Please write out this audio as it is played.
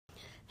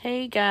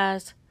Hey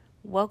guys,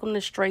 welcome to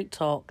Straight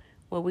Talk,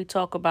 where we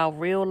talk about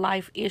real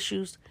life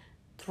issues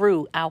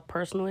through our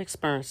personal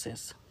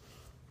experiences.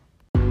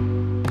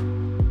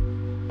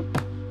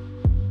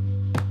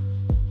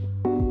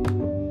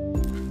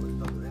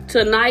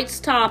 Tonight's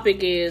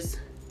topic is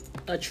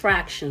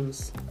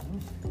attractions.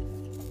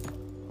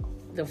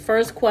 The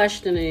first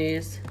question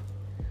is,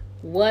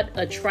 what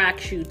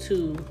attracts you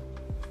to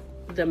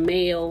the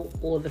male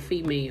or the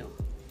female?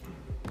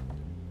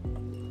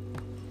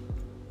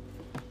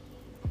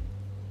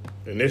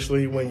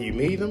 Initially, when you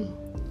meet them?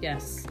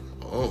 Yes.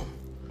 Oh.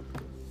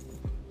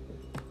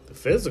 The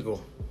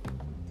physical.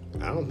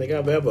 I don't think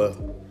I've ever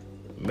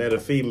met a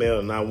female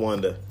and I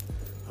wonder,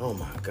 oh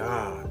my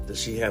God, does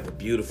she have a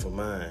beautiful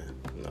mind?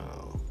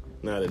 No,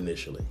 not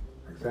initially.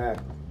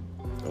 Exactly.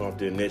 Off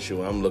the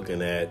initial, I'm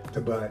looking at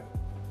The butt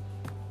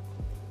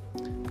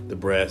the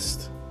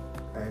breast,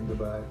 and the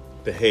butt.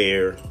 the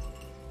hair.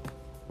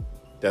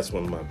 That's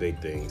one of my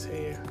big things,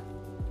 hair.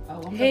 Oh,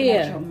 I'm looking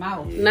Hair. at your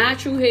mouth.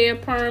 Natural hair,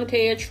 permed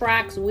hair,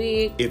 tracks,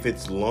 wig. If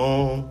it's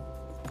long,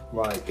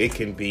 Right. it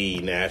can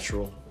be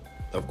natural.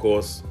 Of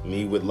course,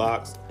 me with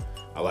locks,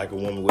 I like a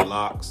woman with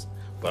locks.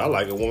 But I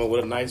like a woman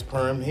with a nice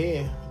perm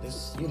hair.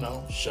 Just,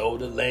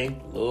 shoulder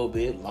length, a little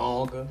bit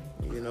longer.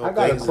 I got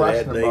a things of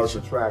question that about nature.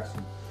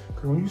 attraction.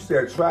 Because when you say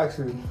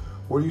attraction,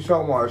 what are you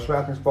talking about?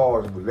 Attraction as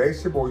far as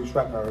relationship or are you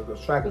attracting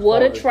attraction?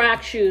 What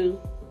attracts you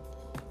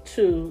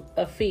to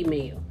a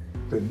female?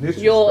 The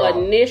initial Your start.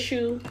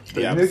 initial. The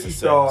The initial opposite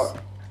start.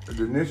 sex.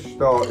 The initial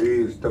start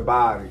is the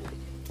body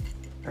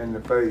and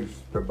the face.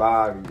 The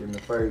body and the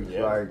face.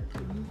 Yeah. Like,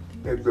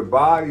 if the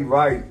body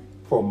right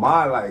for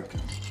my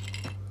liking,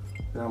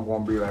 then I'm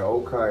gonna be like,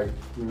 okay,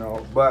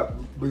 But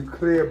be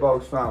clear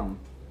about something,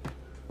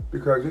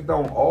 because it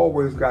don't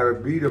always gotta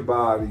be the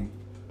body.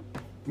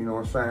 You know what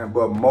I'm saying?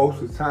 But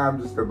most of the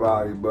time it's the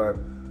body. But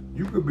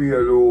you could be a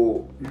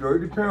little, it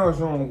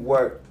depends on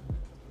what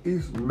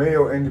each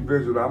male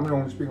individual, I'm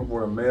only speaking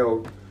for the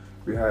male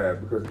we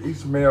have, because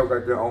each male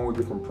got their own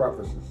different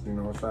preferences, you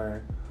know what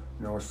I'm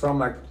saying? Some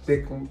like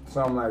thick,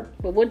 some like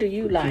But what do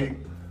you like? petite.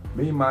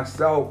 Me,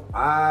 myself,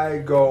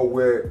 I go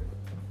with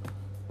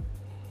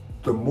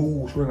the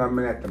mood swing I'm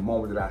in at the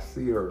moment that I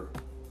see her.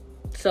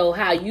 So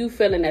how you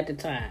feeling at the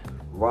time?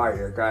 Right,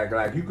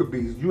 like you could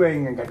be, you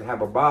ain't even got to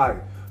have a body.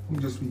 You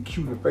can just be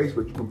cute in the face,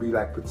 but you can be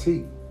like petite.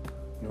 You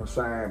know what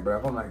I'm saying? But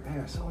if I'm like,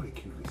 damn, so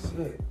cute as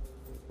shit.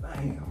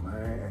 Damn,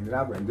 man.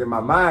 And then my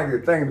mind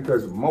get thinking,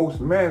 because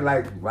most men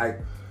like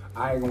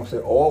I ain't gonna say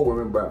all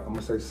women, but I'm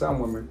gonna say some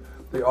women,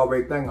 they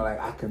already thinking like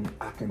I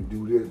can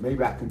do this.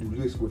 Maybe I can do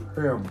this with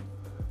him.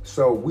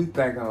 So we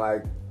thinking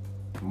like,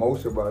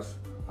 most of us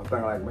are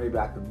thinking like, maybe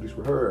I can do this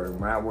with her. And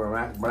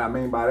what I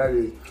mean by that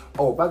is,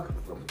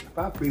 if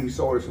I feed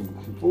Soda some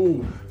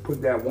food,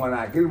 put that one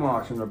eye get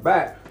marks in the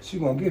back, she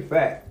gonna get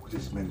fat, which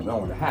is been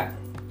known to happen.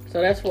 So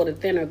that's for the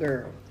thinner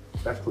girl.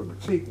 That's for the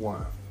petite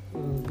one.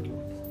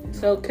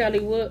 So Kelly,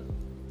 what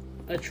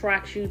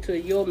attracts you to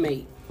your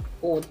mate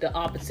or the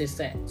opposite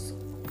sex?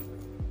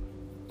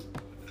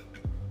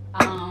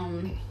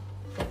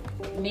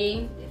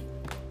 Me,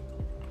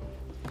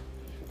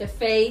 the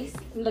face,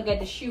 look at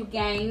the shoe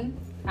game,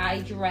 how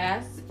he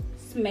dress,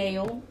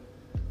 smell.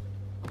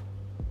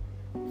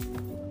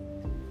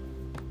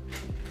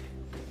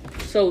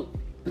 So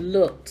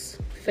looks,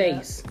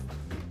 face,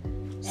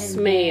 And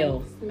smell,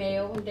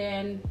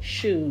 then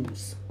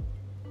shoes,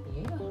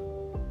 yeah,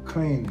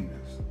 Cleanliness.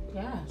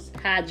 yes.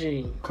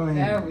 hygiene.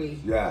 Cleanliness. Very.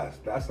 Yes,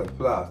 that's a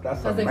plus.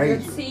 That's a Because if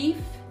major. your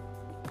teeth,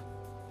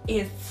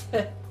 it's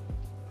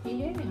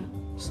yeah.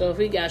 So if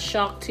he got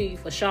shark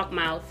teeth or shark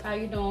mouth, How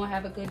you doing?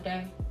 Have a good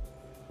day,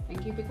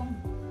 and keep it going.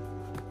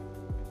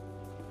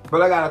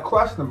 But I got a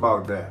question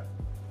about that.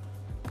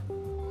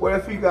 What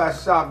if he got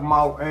shock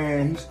mouth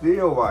and he's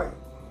still right?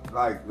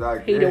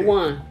 Like he the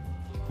one.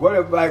 What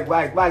if like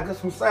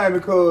that's what I'm saying?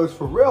 Because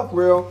for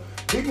real,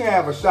 he can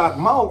have a shock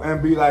mouth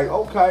and be like,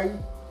 okay,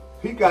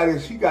 he got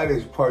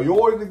his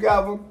priority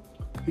together,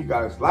 he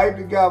got his life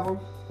together,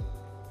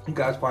 he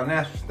got his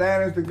financial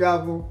standards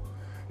together,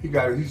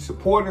 he's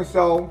supporting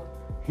himself,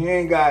 he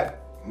ain't got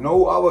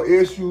no other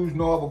issues,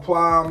 no other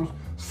problems.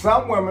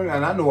 Some women,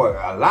 and I know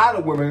a lot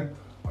of women,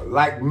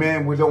 like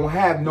men who don't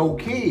have no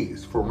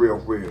kids, for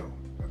real.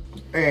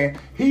 And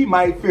he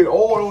might fit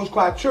all those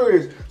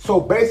criteria. So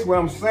basically what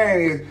I'm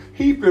saying is,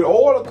 he fit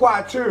all the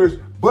criteria,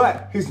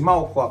 but his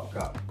mouth fucked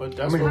up. But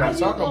that's what what I'm I'm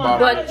talking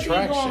But- about,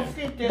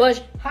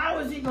 attraction. How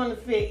is he going to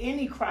fit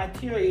any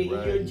criteria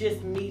Right. you're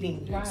just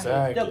meeting?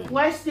 Exactly. The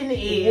question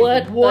is,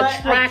 What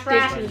attracted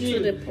attracts you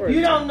to the person?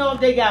 You don't know if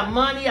they got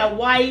money, a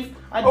wife,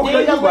 a Okay, you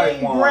right,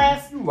 dingling Juan.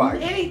 breast, You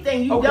right.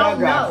 anything. You Okay, don't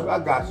know. I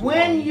got you,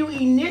 When Juan. you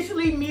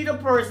initially meet a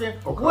person,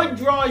 Okay. what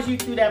draws you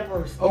to that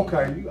person?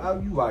 Okay, you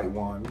right,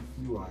 Juan.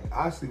 You right.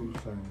 I see what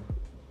you're saying.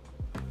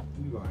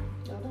 You right.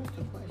 No, that's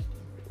the question.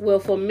 Well,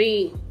 for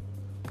me,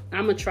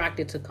 I'm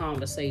attracted to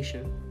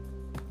conversation.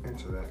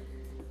 Into that.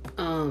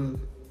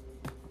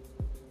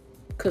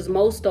 Because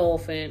most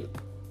often,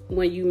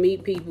 when you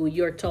meet people,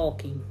 you're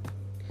talking.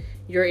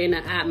 You're in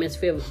an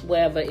atmosphere,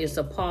 whether it's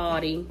a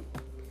party,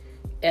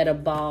 at a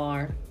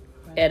bar,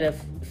 at a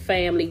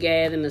family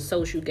gathering, a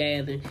social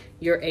gathering,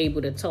 you're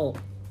able to talk.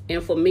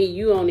 And for me,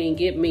 you don't even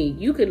get me.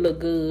 You could look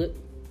good,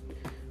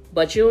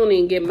 but you don't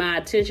even get my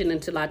attention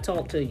until I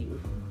talk to you.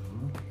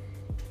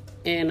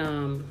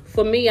 And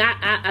for me,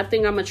 I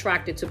think I'm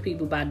attracted to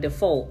people by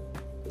default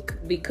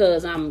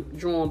because I'm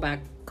drawn by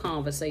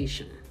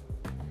conversation.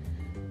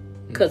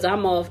 Because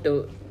I'm off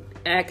the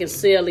acting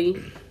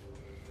silly,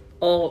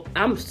 or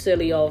I'm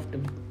silly off the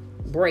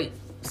break.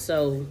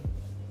 So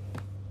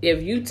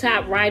if you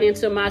tap right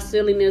into my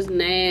silliness,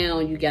 now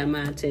you got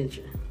my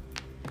attention.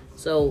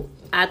 So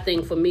I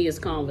think for me, it's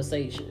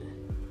conversation.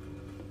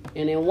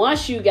 And then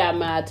once you got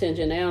my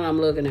attention, now I'm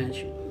looking at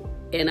you.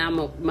 And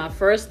my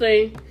first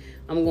thing,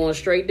 I'm going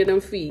straight to them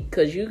feet.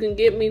 Because you can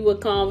get me with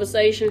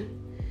conversation.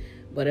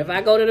 But if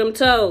I go to them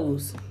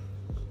toes,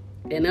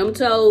 and them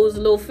toes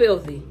a little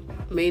filthy,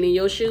 meaning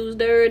your shoes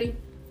dirty,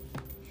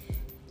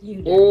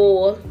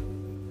 or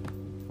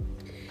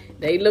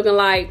they looking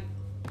like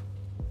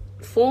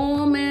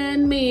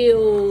Foreman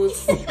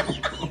Mills,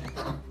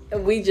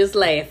 we just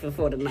laughing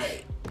for the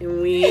night. And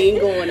we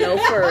ain't going no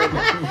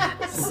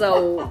further.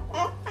 So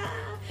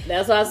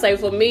that's why I say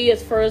for me,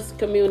 it's first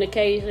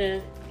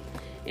communication.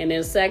 And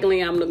then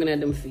secondly, I'm looking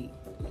at them feet.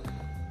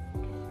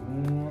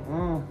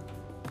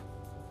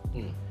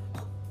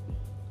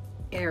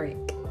 Eric,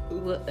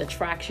 what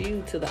attracts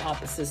you to the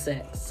opposite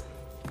sex?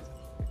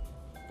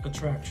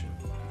 Attraction.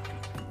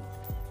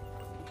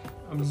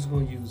 I'm just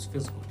going to use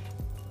physical.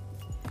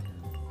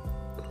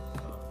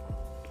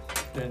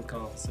 Then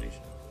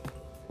conversation.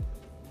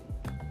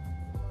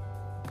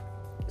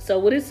 So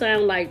what it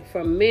sounds like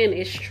for men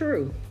is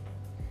true.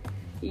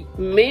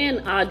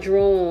 Men are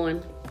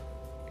drawn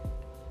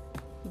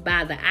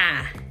by the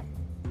eye.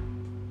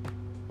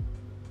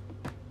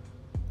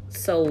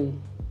 So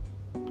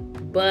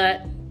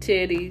butt,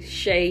 titties,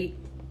 shape,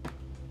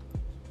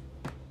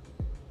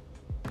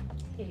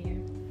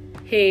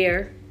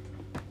 hair.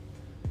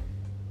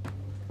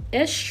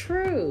 It's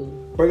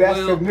true. But that's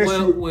the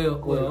initial.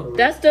 Well.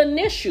 That's the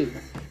initial.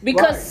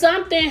 Because Right.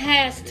 something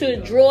has to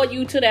draw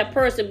you to that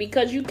person,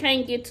 because you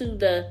can't get to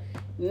the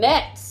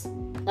next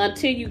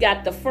until you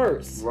got the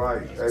first.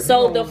 Right.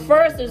 So the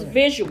first is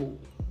visual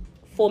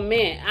for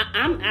men.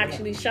 I'm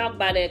actually shocked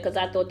by that because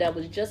I thought that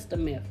was just a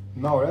myth.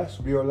 No,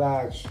 that's real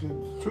life shit.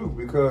 True.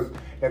 Because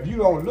if you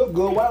don't look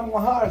good, why am I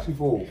gonna hire you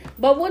for?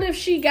 But what if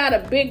she got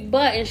a big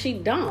butt and she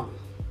dumb?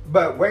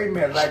 But wait a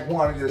minute, like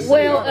one just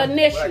Well, said,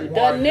 initial. like The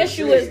Wanda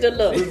initial just is the said,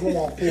 look. We're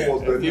going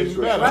for the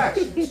initial better.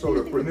 attraction. So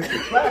the initial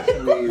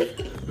attraction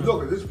is,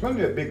 look, there's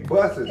plenty of big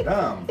butts that's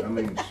dumb. I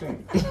mean,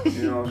 shit.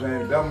 You know what I'm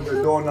saying? Dumb as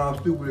a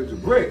doorknob, stupid as a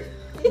brick.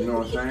 You know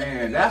what I'm saying?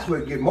 And that's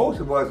what get most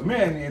of us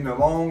men in the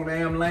long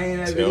damn lane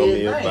as Tell it is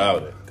me now.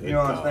 about it. You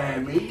know what I'm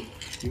saying, me?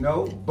 You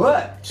know,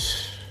 but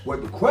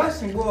what the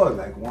question was,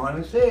 like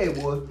Wanda said,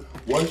 was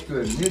what's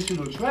the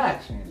initial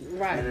attraction?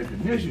 Right. And if the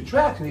initial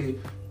attraction is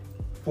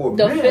for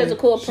The men,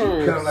 physical she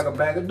appearance. kind of like a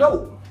bag of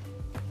dope.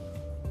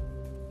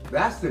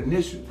 That's the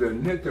initial,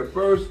 the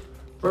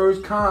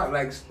first con,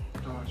 like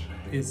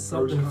It's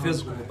something first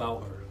physical contact.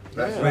 about her.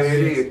 That's what it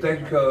is. Thank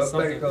you, cuz.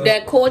 Thank you, cuz.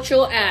 That caught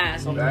your eye.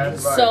 That's right.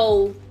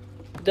 So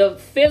the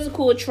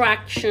physical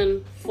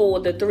attraction for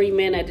the three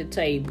men at the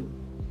table.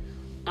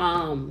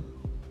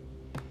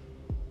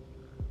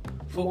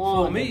 For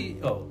Wanda. me,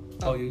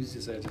 you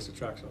just said just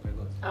attraction. Okay,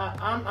 look.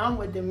 I'm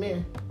with the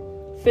men.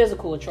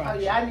 Physical Oh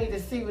attraction. yeah, I need to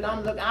see what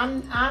I'm looking.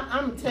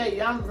 I'm tell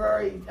you,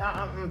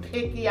 I'm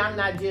picky. I'm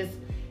not just.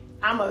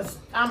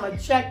 I'm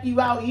check you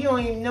out. You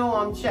don't even know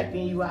I'm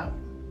checking you out.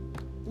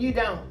 You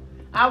don't.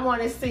 I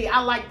want to see.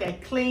 I like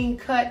that clean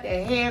cut,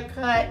 that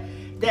haircut,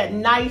 that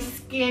nice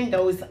skin,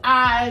 those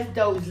eyes,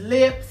 those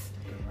lips.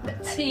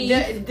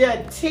 Teeth.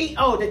 The teeth.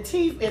 Oh, the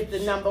teeth is the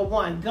number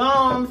one.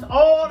 Gums,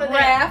 all of that.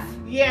 Breath.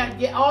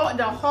 Yeah, all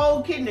the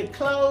whole kit, the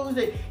clothes,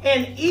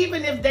 and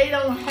even if they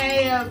don't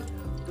have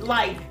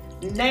like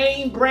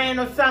name brand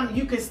or something,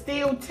 you can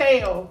still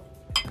tell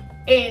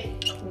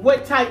and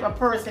what type of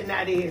person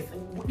that is.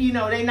 You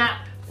know, they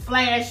not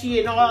flashy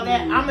and all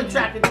that. I'm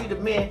attracted to the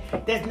men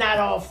that's not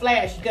all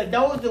flashy, because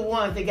those are the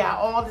ones that got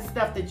all the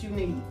stuff that you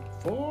need.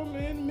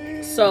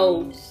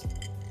 So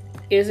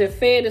is it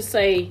fair to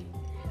say,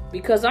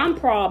 because I'm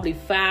probably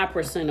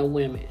 5% of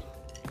women,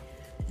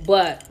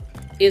 but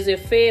is it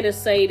fair to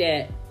say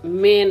that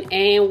men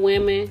and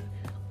women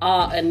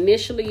are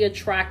initially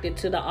attracted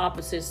to the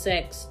opposite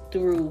sex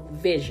through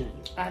vision?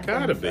 I think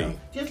Gotta so. be.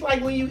 Just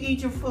like when you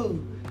eat your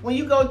food. When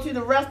you go to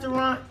the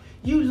restaurant,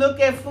 you look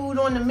at food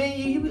on the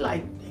menu, you be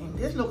like, damn,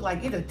 this look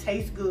like it'll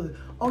taste good.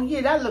 Oh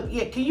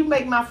yeah, can you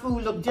make my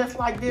food look just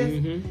like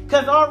this?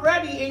 Because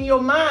already in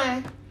your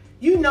mind,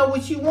 you know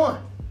what you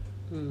want.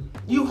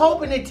 You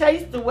hoping it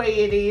tastes the way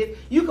it is.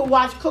 You can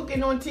watch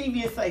cooking on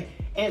TV and say,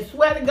 and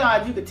swear to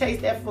God, you can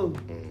taste that food.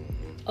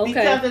 Okay.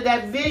 Because of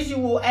that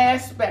visual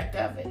aspect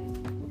of it.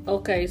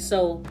 Okay,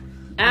 so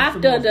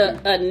after the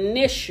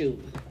initial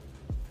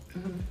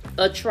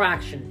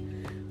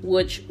attraction,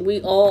 which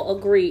we all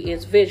agree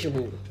is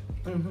visual,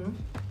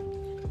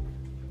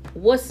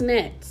 what's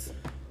next?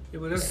 Yeah,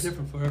 but that's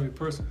different for every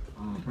person.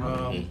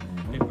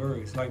 It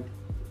varies. Like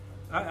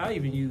I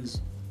even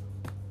use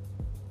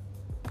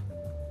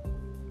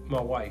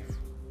my wife.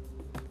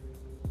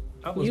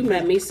 You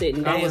met me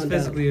sitting down. I was though.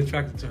 physically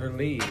attracted to her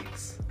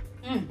legs.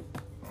 You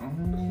was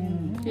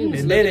And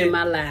looking then in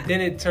my lap.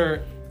 then it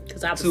turned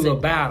 'Cause I was to a sitting.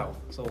 battle.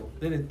 So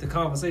then the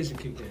conversation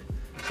kicked in.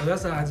 So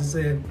that's how I just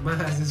said mine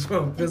is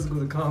from physical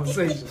to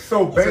conversation.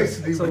 So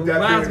basically, so with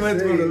that mine being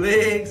went from the said-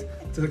 legs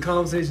to the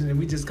conversation, and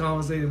we just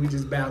conversated, we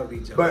just battled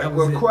each other. But That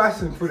was it.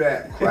 question for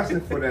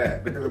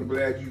that, because I'm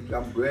glad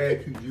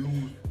you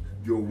used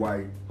your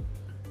wife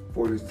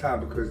for this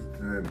time, because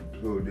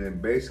so then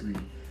basically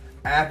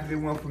after they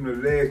went from the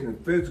legs and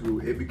the physical,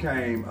 it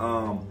became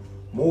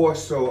more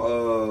so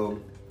of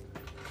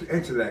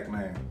intellect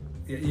now.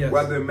 Yes.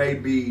 Whether it may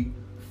be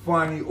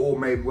funny or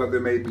whether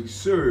it may be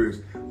serious,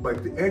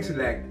 but the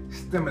intellect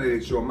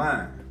stimulated your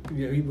mind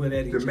Yeah, we went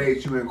at each to other.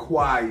 make you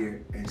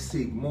inquire and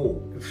seek more.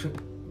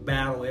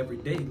 Battle every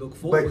day. Look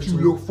forward But to you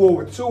it. look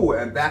forward to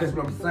it, and that's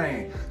what I'm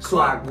saying. So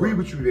I agree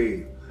with you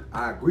there.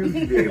 I agree with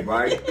you there,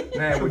 right?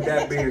 Now, with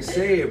that being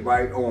said,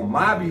 right, on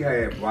my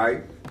behalf,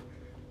 right,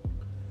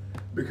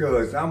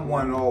 because I'm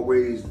one to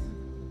always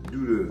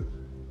do the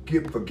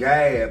get for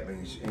gab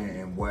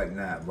and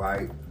whatnot,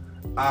 right?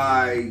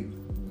 I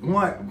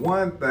want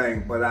one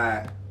thing, but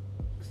I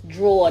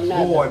Draw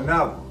another. for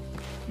another.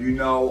 You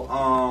know,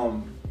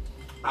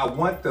 I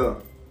want the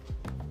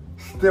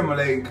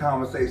stimulating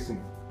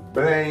conversation,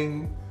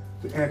 bang,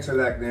 the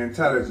intellect, the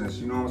intelligence,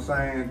 you know what I'm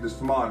saying? The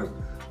smartest.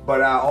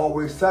 But I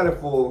always settle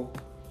for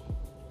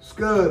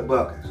scud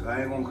buckets.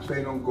 I ain't gonna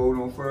say don't go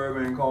no further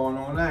and call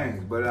no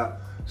names.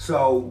 But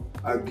so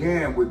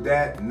again with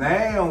that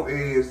now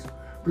is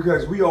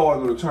because we all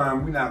know the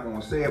term, we're not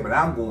gonna say it, but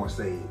I'm gonna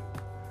say it.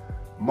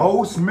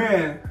 Most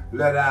men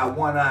let our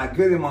one-eyed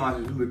goody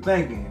monsters do the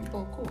thinking.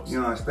 Of course.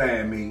 You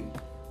understand me?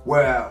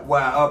 Where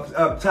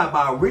up top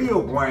our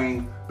real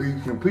brain be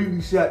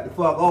completely shut the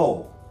fuck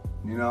off.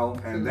 You know,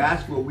 and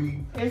that's what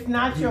we. It's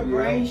not your Yeah.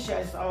 brain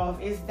shuts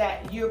off. It's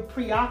that you're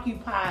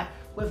preoccupied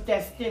with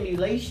that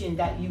stimulation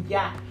that you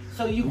got.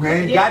 So you We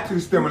ain't got to the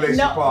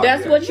stimulation part.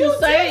 That's yet. what you You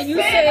said. just You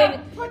said said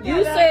that. Put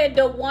you that up. said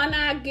the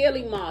one-eyed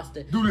Gilly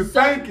monster. Do the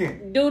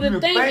thinking. Do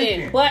the thinking.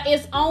 thinking. But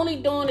it's only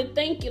doing the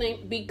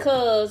thinking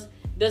because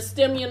the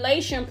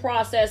stimulation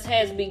process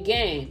has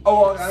began.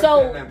 Oh, I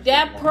so understand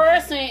that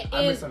person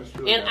I is,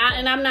 misunderstood and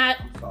that. I'm not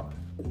I'm sorry.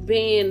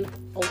 being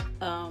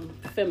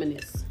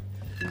feminist,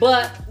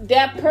 but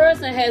that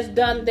person has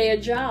done their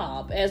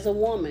job as a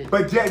woman.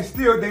 But yet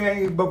still,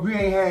 we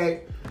ain't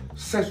had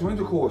sexual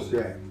intercourse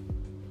yet.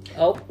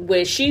 Oh,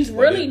 well, she's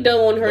really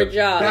doing her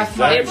job. That's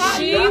right. If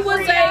she That's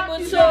was right. able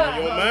It's on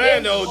your to,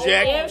 mind, though,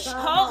 Jack. It's if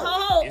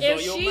on your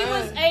she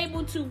was mind.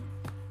 able to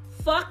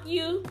fuck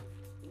you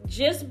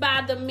just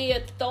by the mere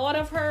thought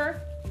of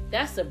her,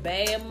 that's a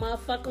bad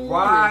motherfucking woman.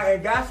 Right,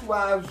 and that's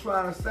why I was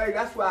trying to say.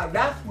 That's where I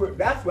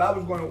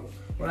was going to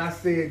when I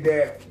said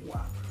that.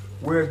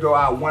 Whereas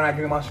though when I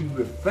get in my shoes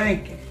with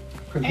thinking,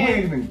 because we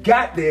ain't even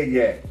got there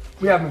yet.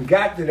 We haven't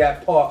got to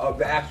that part of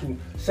the actual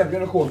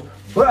sexual intercourse.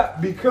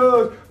 But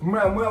because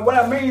what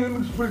I mean, let me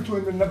just put it to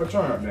another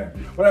term. Then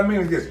what I mean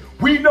is this: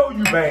 we know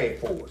you bad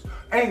for us,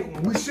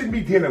 and we shouldn't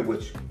be dealing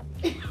with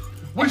you.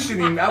 We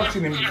shouldn't even. I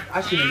shouldn't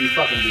be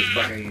fucking this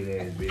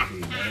buckethead ass bitch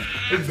here, man.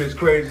 This bitch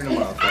crazy in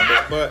the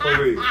motherfucker. But-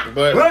 For real.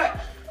 but-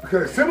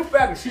 Because the simple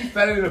fact that she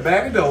fell in a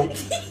bag of dope,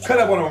 cut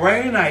up on a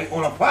rainy night,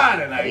 on a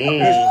Friday night,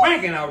 and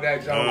spanking out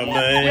that joint. Oh,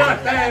 man. You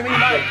understand me?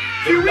 Like,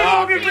 see, we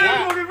block gonna get is real,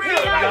 hot. we gonna get real.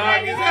 The block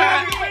Like, is we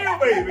hot. gonna get real,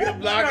 baby. The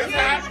block is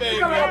hot, baby. She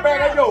come like a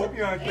bag of dope,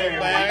 you understand me?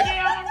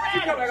 Bag. She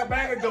come like a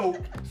bag of dope.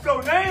 So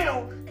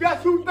now,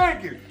 guess who's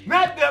thinking?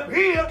 Not up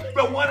here,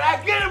 but when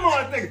I get him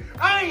on thinking,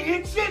 I ain't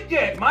hit shit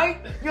yet,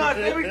 Mike. You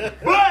understand me?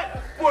 But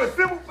for the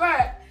simple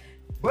fact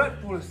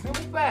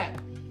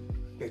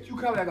that you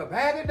come like a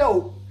bag of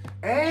dope,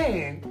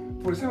 and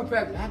for the simple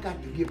fact that I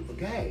got to get for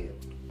gas.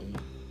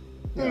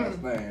 You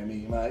understand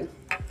me, Mike?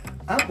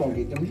 I'm gonna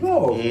get them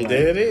drawers. Mike.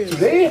 There it is. So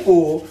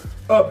therefore,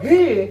 up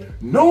here,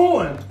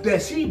 knowing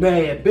that she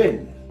bad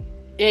business.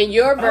 And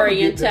you're very I'ma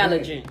get the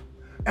intelligent.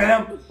 And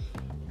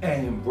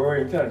I'm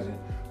very intelligent.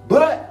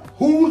 But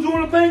who's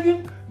doing the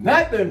thinking?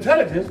 Not the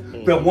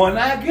intelligence, the one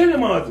I get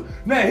him on.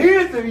 Now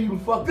here's the even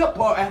fucked up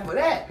part after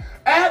that.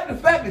 After the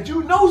fact that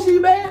you know she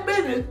bad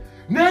business,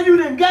 now you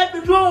done got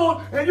the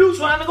drawer and you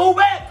trying to go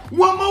back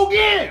one more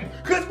again.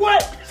 Cause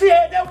what? She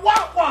had that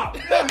wop.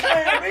 You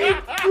understand me?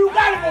 You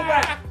gotta go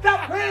back.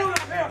 Stop playing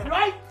with them,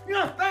 right? You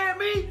understand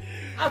me?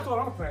 That's what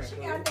I'm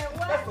saying. She got that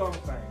what? That's what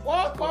I'm saying.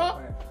 Wop, That's what I'm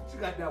wop. saying. She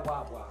got that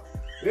wop.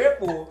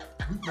 Therefore,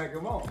 we make it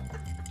wrong.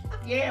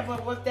 Yeah,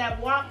 but with that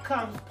walk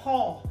comes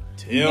paw.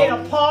 Tell You get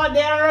a me. paw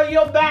down on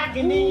your back,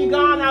 and then you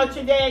gone out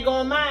your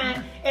daggone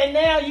mind, and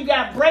now you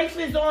got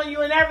bracelets on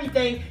you and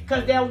everything,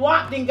 cause that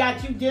walk then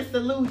got you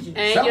disillusioned.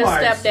 And your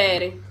Somebody-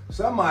 stepdaddy.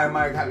 Somebody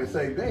might have to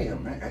say,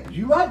 damn, man,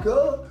 you right,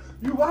 girl.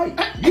 You right.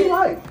 You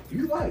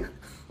right.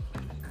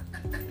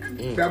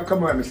 Stop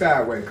coming at me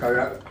sideways, cuz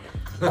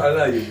I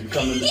love you. You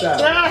come to me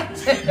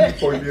sideways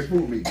before you get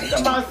food me. Talking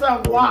about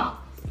some walk.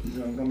 You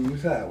know, I'm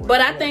sideways.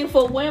 But I think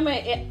for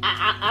women,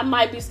 I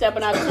might be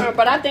stepping out of turn,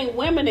 but I think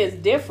women is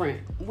different.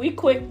 We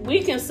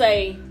can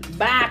say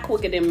bye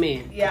quicker than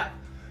men. Yeah.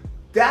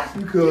 That's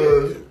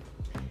because.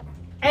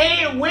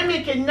 And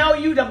women can know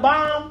you the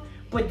bomb,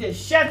 but to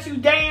shut you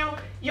down,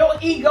 your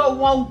ego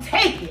won't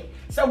take it.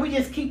 So we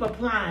just keep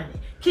applying it.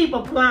 Keep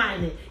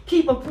applying it.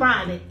 Keep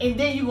applying it. And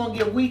then you're going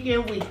to get weaker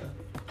and weaker.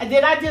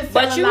 Did I just say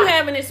But you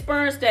haven't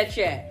experienced that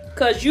yet.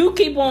 Because you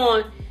keep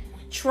on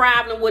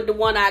traveling with the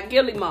one-eyed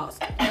Gilly Moss.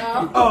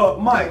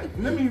 Mike,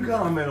 let me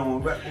comment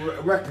on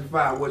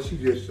rectify what she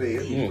just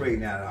said. Let me straighten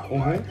that out,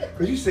 right?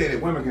 Because you said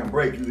that women can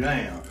break you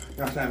down. You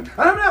know what I'm saying?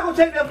 I'm not going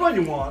to take that from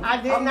you, Juan.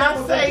 I did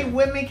not say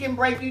women can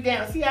break you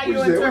down. See how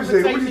your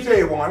interpretation What did you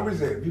say, Juan? What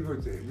did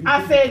you say?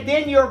 I said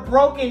then you're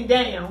broken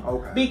down.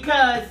 Okay.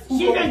 Because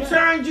she done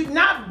turned you,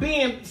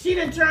 she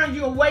done turned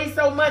you away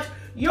so much,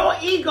 your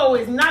ego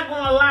is not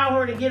going to allow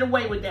her to get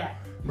away with that.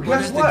 But But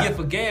guess it's what? the gift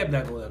of gab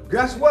not going to.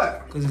 Guess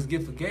what? Because his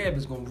gift of gab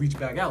is going to reach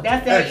back out.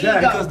 That's that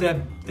Exactly. Because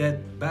ego.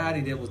 that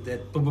body that was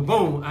that boom, boom,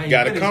 boom. I ain't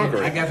Gotta finished conquer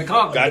yet. it. I got to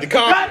conquer. Got it. to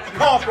conquer. Got to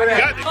conquer that.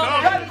 Got to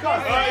conquer. Got to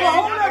conquer.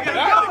 Hold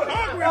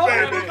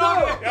up, big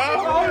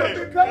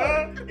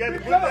Got to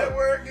put that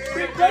work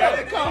in. Got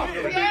to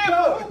conquer. Yeah,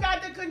 but who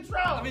got the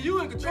control? I mean,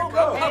 you in control.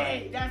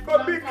 Hey, that's But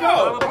what big I'm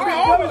cub.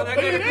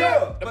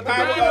 saying. But the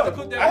man got to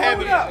put that I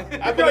work have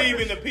in. I believe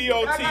in the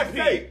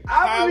POTP.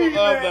 Power of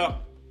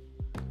the.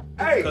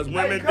 Because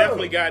women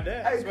definitely got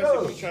that,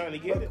 especially if we trying to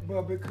get it.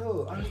 But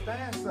because,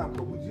 understand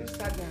something, we just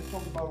sat there and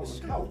talked about on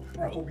the couch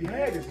before we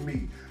had this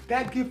meeting.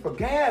 That gift for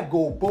gab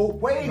go both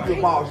ways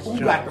about who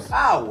got the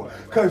power.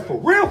 Because for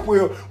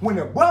real, when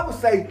the brother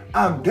say,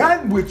 I'm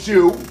done with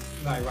you,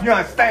 you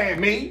understand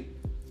me?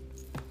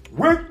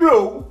 We're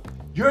through.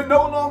 You're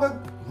no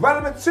longer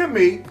relevant to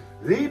me.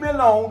 Leave me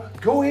alone.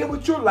 Go ahead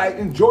with your life.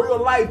 Enjoy your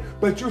life.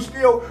 But you're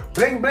still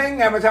bling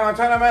bling every time I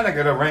turn around. I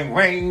get a ring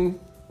ring.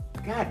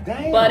 God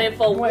damn. But if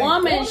a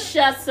woman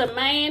shuts a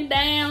man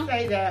down,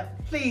 Say that.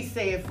 Please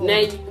say it for now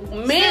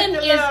me. men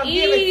Sister love, is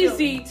give it to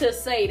easy to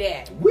say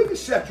that. we can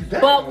shut you down.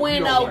 But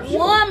when You a don't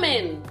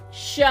woman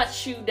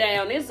shuts you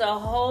down, it's a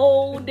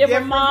whole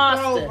different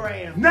monster.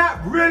 program.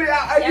 Not really.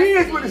 It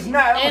is, but it's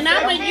not. And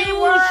I'm going to use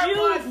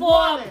you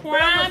for a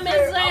prime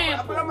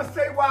example. But I'm gonna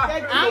say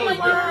why.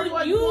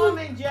 I'ma use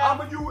you. I'm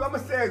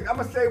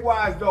gonna say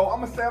why though. I'm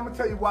gonna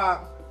tell you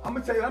why. I'm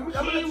gonna tell you. I'm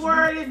gonna Key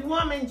word is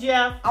woman,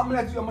 Jeff. I'm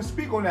gonna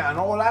speak on that. And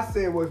all I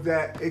said was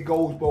that it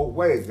goes both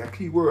ways. That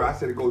key word, I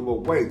said it goes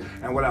both ways.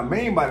 And what I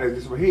mean by that is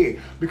this right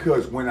here.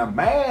 Because when a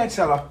man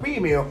tell a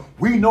female,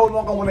 we no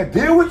longer want to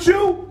deal with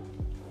you,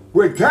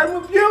 we're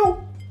done with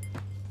you,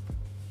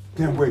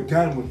 then we're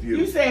done with you.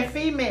 You said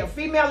female.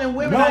 Female and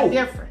women are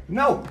different.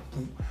 No.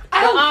 The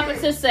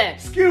opposite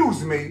sex.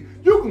 Excuse me.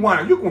 You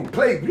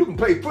can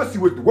play pussy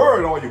with the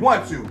word all you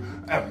want to.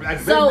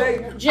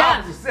 So,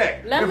 Jeff,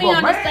 let me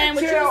understand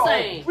what you're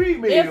saying.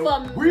 If a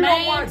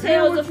man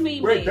tells a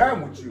female, we're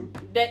done with you.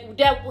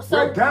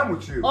 We're done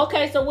with you.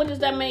 Okay, so what does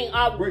that mean?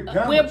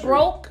 We're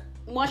broke?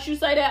 Once you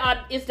say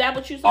that, is that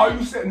what you saying? Are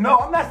you saying? No,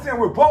 I'm not saying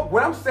we're broke.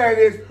 What I'm saying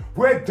is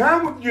we're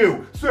done with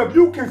you. So if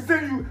you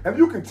continue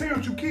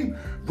to keep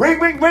ring,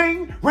 ring,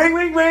 ring, ring,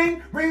 ring, ring,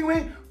 ring, ring,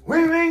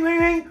 ring, ring, ring,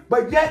 ring,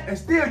 but yet and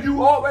still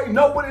you already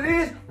know what it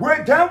is,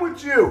 we're done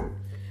with you.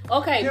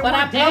 Okay, Then but we're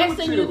I'm done with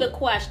asking you. you the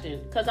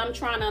question because I'm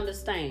trying to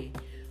understand.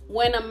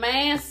 When a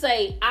man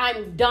say,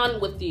 I'm done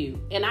with you,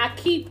 and I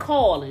keep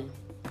calling,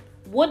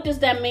 what does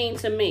that mean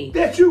to me?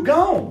 That you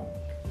gone.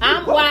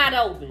 I'm wide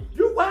open.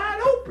 You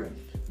wide open.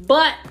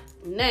 But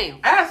now,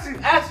 Actually,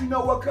 you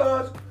know what,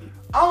 cuz?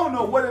 I don't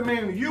know what it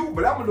means to you,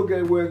 but I'm gonna look at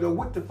it where though,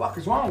 what the fuck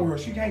is wrong with her?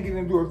 She can't get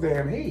into her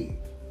damn head.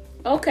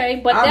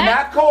 okay, but I'm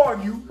not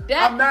calling you.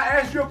 that- I'm not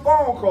asking your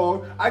phone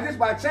call. I just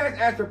by chance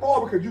asked your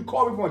phone because you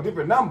called me from a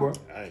different number.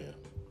 I am.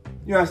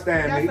 You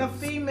understand That's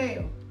me? a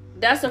female.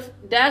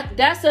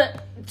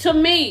 to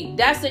me,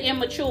 that's an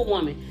immature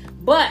woman.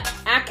 But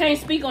I can't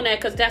speak on that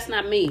because that's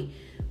not me.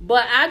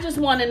 But I just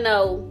want to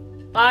know,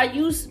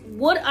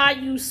 what are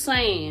you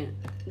saying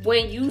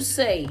when you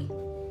say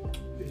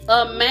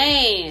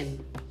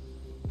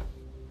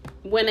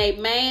when a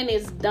man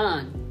is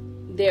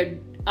done,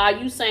 are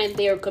you saying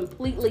they're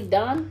completely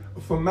done?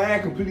 If a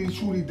man completely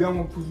truly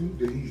done with you,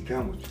 then he's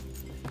done with you.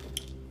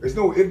 There's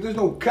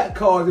no cut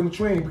cards in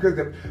between because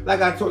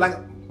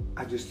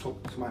I just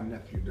talked to my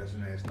nephew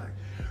last night.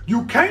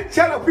 You can't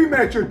tell a female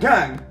that you're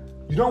done.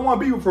 You don't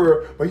want to be with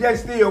her, but yet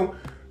still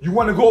you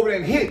want to go over there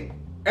and hit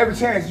every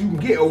chance you can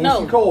get over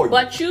when she call you.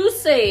 But you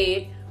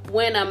said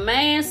when a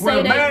man say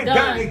when a man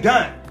done, they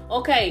done.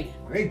 Okay,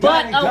 They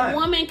but done. a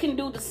woman can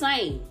do the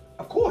same.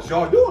 Of course,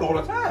 y'all do it all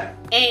the time.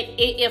 And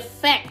it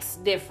affects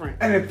different.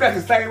 And in fact,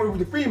 the same way with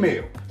the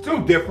female. It's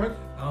no different.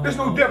 There's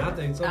no difference. I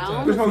think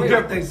There's no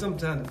difference. I think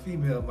sometimes the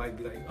female might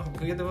be like, oh,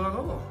 can get the fuck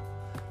on.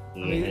 I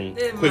mean,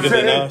 Quicker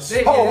than us.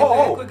 They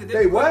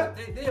what?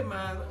 They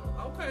mind.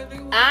 Okay,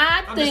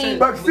 I think.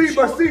 But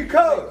see,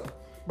 cuz.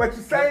 But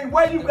the same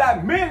way you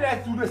got men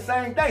that do the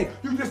same thing.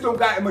 You just don't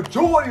got a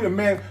majority of the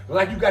men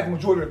like you got the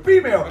majority of the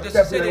female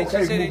that be like,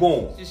 okay, move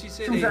on. She said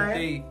See what I'm they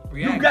saying?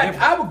 react You got.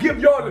 different. I would give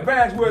y'all the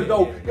advantage where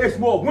though it's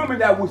more women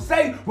that would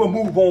say, "Well,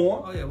 move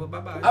on." Oh yeah, well,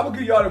 bye-bye. I would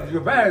give y'all the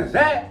advantage of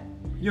that.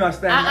 You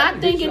understand? I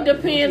think it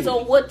depends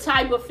on what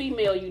type of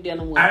female you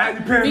dealing with. And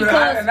that depends.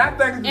 Because- And I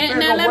think it depends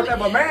now on let what me-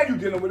 type of man you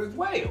dealing with as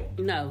well.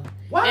 No.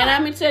 Why? And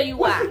let me tell you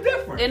What's why. the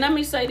difference? And let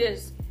me say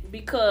this,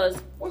 because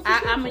What's the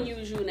I'm going to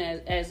difference? use you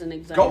as an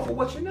example. Go for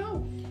what you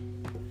know.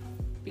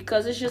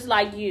 Because it's just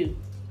like you.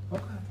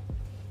 Okay.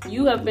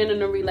 You have been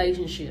in a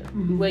relationship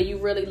where you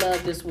really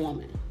love this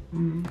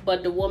woman,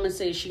 but the woman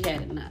says she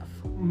had enough.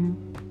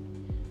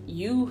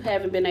 You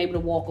haven't been able to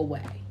walk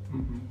away.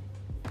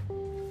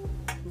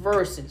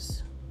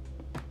 Versus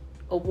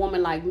a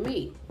woman like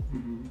me,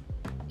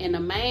 and a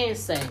man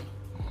say,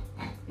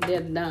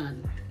 they're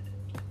done.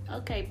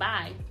 Okay,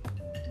 bye.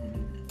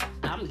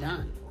 I'm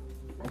done.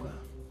 Okay.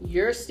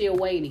 You're still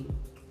waiting.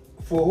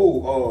 For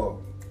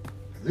who?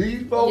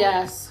 These folks?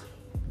 Yes.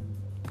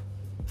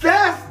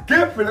 That's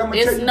different. I'm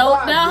gonna tell It's you no,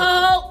 why.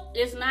 no,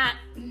 it's not.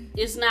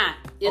 It's not.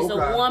 It's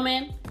Okay. a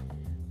woman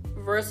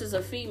versus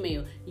a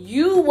female.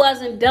 You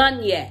wasn't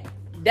done yet.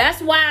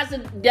 That's why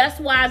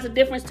it's a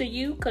difference to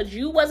you, because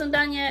you wasn't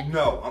done yet.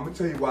 No, I'm gonna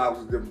tell you why it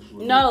was a difference.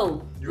 With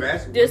No. You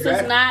asked. This you is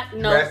asked- not.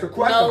 No. You asked the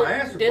question. No. I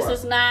answered the This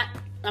question. is not.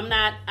 I'm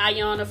not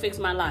Ayana Fix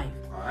My Life.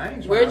 I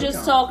ain't We're trying to just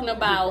count. talking I'm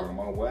about- talking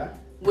about what?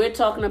 We're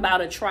talking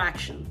about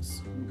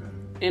attractions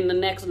in the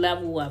next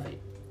level of it.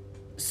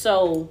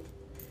 So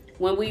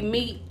when we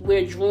meet,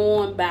 we're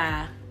drawn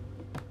by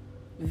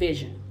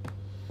vision.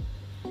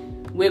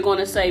 We're going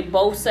to say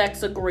both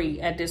sex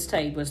agree at this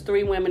table. It's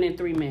 3 women and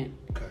 3 men.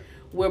 Okay.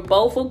 We're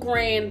both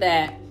agreeing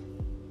that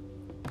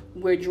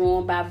we're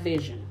drawn by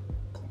vision.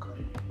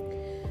 Okay.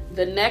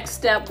 The next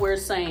step we're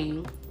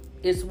saying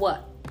is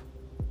what?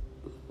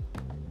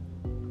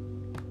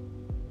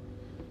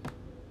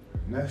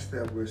 Next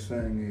step we're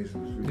saying is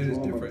There's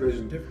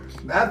difference.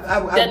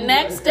 The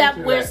next step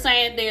we're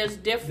saying there's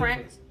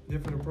different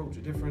Different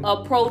approaches.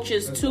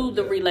 approaches to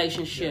the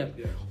relationship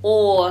Yeah.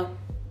 or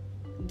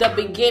the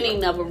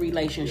beginning of a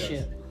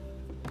relationship.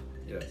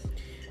 Yes.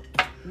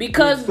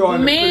 Because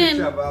men,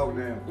 men, out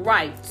now.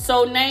 right.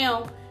 So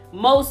now,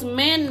 most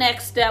men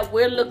next step,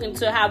 we're looking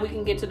to how we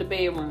can get to the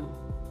bedroom.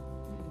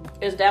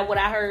 Is that what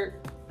I heard?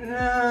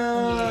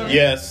 No.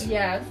 Yes.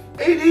 Yes.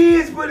 It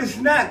is, but it's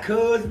not,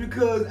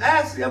 because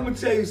actually, I'm gonna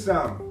tell you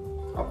something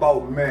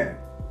about men.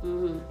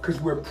 Because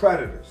we're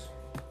predators.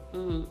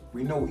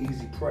 We know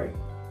easy prey.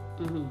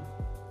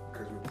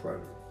 Because we're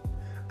predators.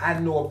 I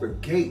know off the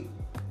gate,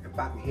 if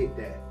I can hit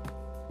that,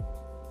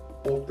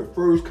 off the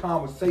first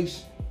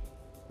conversation.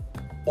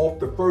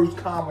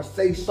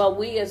 But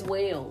we as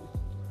well.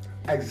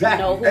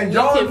 Exactly. know who And we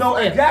y'all can know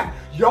flip.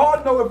 exactly.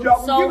 Y'all know if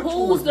y'all So can give it to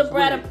who's us, the it's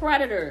better weird.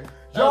 predator?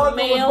 Y'all A know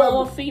male what's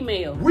or better.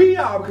 female? We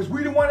are, because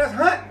we the one that's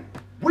hunting.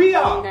 We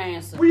are. Wrong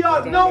answer. We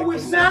are. No,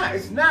 it's not.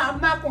 It's not.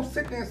 I'm not gonna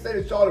sit there and say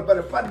that y'all are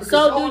better predators.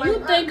 because So y'all do you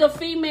ain't think hunting. a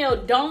female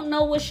don't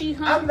know what she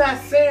I'm hunts? not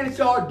saying that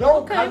y'all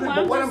don't, Okay, cousin, well,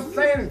 but I'm what just- I'm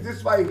saying is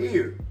this right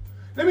here.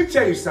 Let me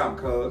tell you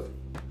something, cuz.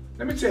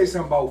 Let me tell you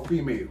something about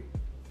female.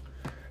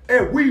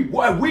 If we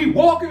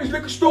walk in this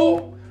liquor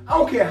store, I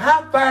don't care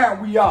how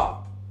fine we are.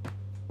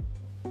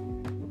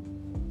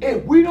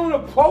 If we don't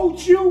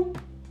approach you,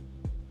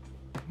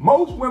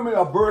 most women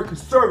are very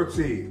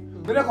conservative.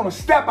 They're not gonna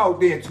step out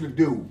there to the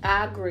dude.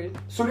 I agree.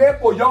 So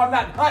therefore, y'all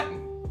not hunting.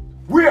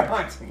 We're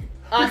hunting.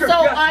 So Because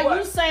guess are what?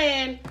 you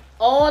saying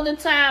all the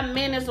time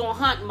men is on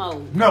hunt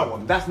mode?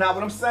 No, that's not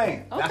what I'm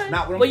saying. Okay. That's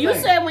not what I'm well, saying.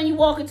 you said when you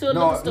walk into a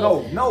liquor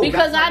store. No,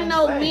 Because that's not I what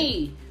know I'm saying.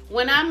 me.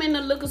 When I'm in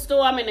the liquor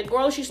store, I'm in the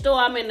grocery store,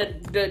 I'm in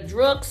the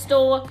drug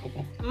store.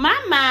 My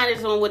mind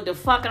is on what the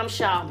fuck I'm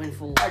shopping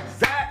for.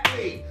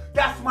 Exactly.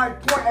 That's my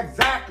point.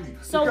 Exactly.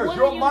 So because what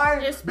your do you-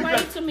 mind, explain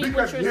to me what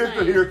because you're here's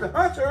saying. here's the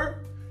hunter.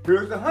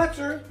 Here's the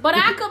hunter. But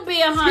I could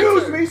be a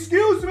hunter.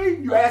 Excuse me.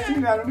 You asked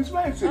me that. Let me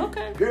explain to you.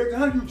 Okay. Here's the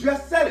hunter. You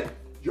just said it.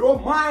 Your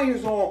mind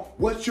is on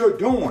what you're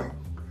doing.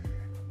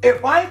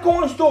 If I ain't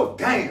going to the store,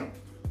 damn.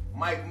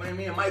 Mike, man,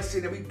 me and Mike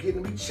sitting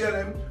there, we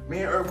chilling. Me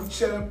and Irv, we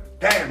chilling.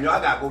 Damn, yo,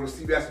 I gotta go to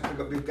CVS and pick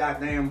up this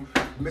goddamn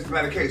Mr.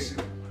 Medication.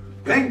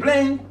 Bling,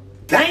 bling.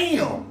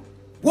 Damn.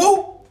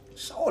 Whoop.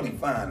 Shorty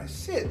fine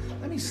as shit.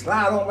 Let me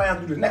slide on around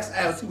through the next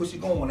aisle, see what she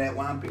going at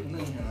while I'm picking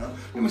in.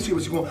 Let me see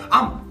what she going.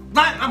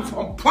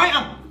 I'm praying.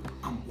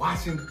 I'm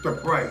watching the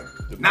prey.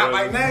 Not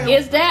right now.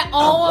 Is that I'm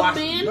all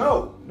watching- men?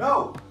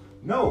 No.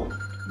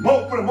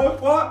 For the most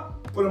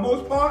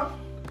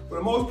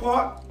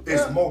part,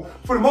 it's more.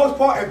 For the most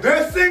part, if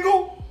they're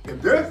single,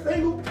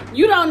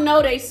 You don't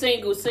know they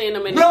single seeing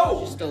them in the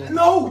grocery store.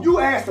 no. You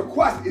asked the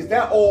question. Is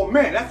that all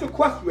men? That's the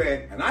question you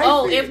asked, and I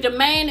Oh, said, if the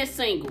man is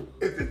single.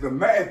 if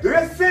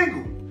they're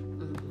single,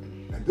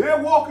 and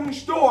they're walking the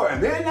store,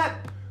 and they're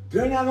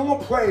not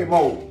on prey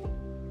mode.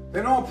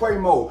 They're not on prey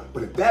mode.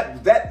 But if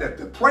that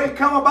the prey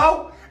come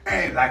about,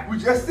 and like we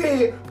just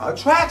said,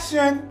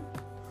 attraction.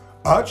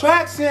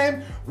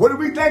 What do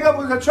we think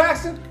of as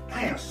attraction?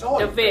 Damn,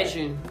 sorry. The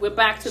vision. We're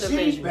back to the She's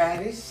vision.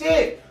 bad as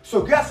shit.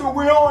 So guess what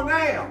we're on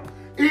now?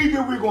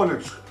 Either we're going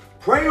to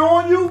pray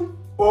on you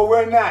or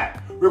we're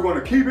not. We're going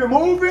to keep it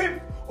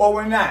moving or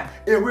we're not.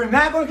 If we're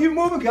not going to keep it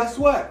moving, guess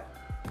what?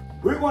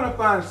 We're going to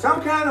find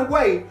some kind of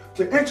way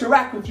to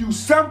interact with you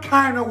some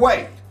kind of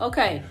way.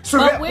 Okay, So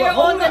but that- we're but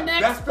hold on the up,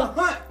 next. that's the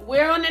hunt.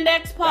 We're on the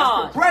next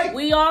part. the break.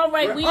 We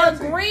already We're we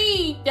hunting.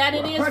 agreed that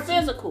it We're is hunting.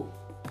 physical.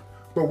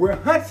 But we're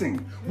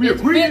hunting. We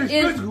agreed it's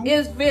physical.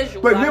 It's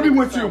visual. But I then we meant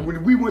went to say.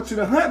 we went to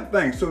the hunt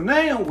thing. So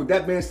now, with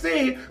that being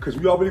said, because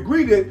we already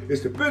agreed that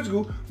it's the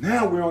physical,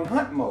 now we're on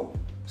hunt mode.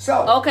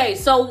 So Okay,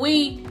 so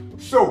we.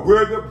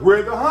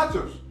 we're the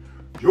hunters.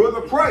 You're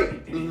the prey.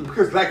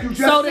 Because like you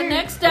just So said. the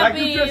next step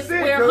is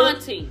we're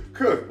hunting.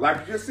 Because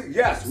like you just said,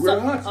 yes, we're So-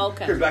 hunting.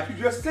 okay. Because like you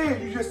just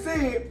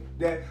said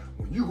that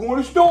when you go in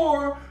the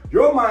store,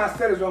 your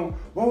mindset is on,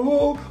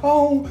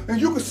 and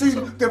you can see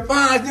the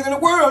finest thing in the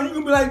world. You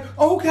can be like,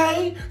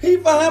 okay, he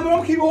fine, but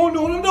I'm keep on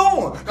doing what I'm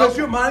doing. Because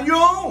you're mind your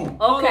own.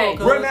 Okay.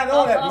 Hold on, We're not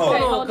on that mode. Okay,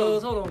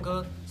 Hold hold on,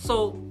 cuz.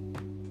 So,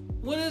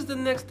 what is the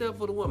next step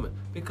for the woman?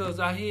 Because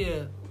I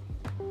hear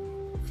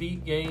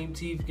feet game,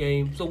 teeth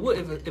game. So, what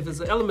if it's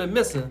an element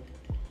missing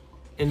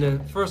in the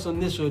first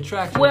initial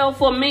attraction? Well,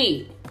 for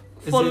me,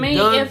 Is it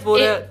done for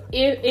that?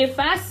 if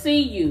I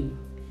see you,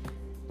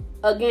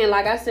 again,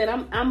 like I said,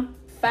 I'm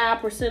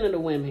 5% of the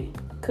women,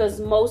 because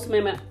most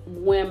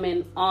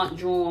women aren't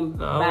drawn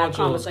No, I by want yours, 'cause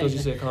conversation. you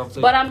said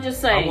conversation. But I'm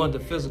just saying. I want the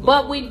physical.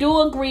 But we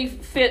do agree.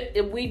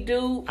 We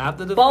do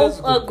After the both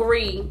physical.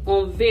 agree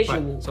on visual.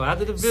 Right. So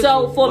after the visual,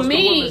 So for what's me,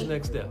 the woman's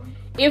next step?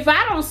 if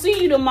I don't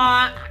see you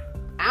tomorrow,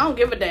 I don't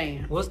give a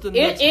damn. What's the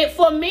next? It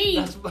for me.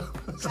 That's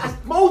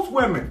most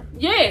women.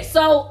 Yeah,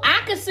 so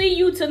I can see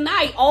you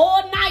tonight,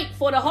 all night,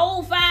 for the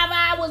whole 5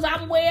 hours.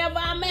 I'm wherever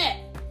I'm at,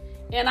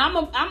 and I'm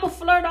a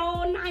flirt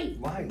all night.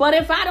 Right. But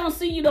if I don't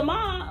see you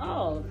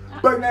tomorrow,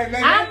 But now I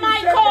you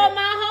might said call that.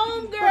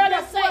 my But homegirl and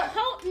guess say,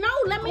 what? no,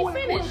 let me Go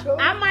ahead, finish. go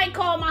ahead. I might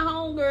call my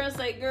homegirl and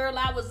say, girl,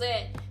 I was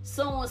at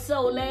so and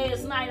so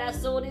last night. I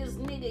saw this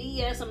nigga. He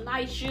had some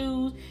nice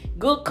shoes,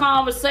 good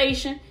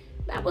conversation.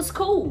 That was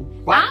cool.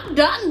 Right. I'm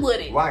done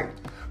with it. Right.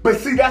 But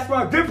see, that's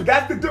my difference.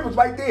 That's the difference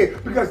right there.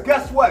 Because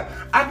guess what?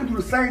 I can do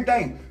the same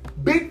thing.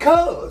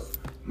 Because,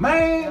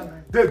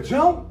 man, the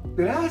jump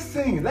that I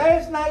seen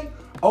last night,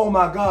 oh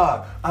my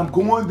God, I'm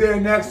going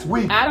there next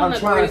week. I don't I'm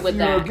trying agree to with see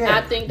her that. again.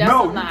 I think that's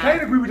no, a lie. you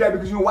can't agree with that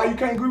because you know why you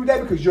can't agree with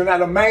that? Because you're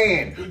not a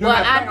man. You're But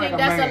not I thinking think like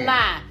that's a man.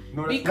 lie.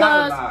 No, that's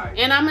Because, not a lie.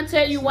 and I'm going to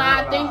tell you It's why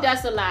not I a think lie.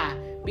 that's a lie.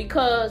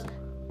 Because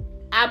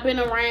I've been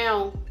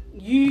around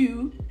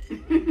you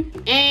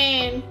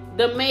and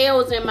the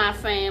males in my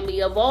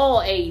family of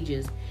all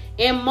ages.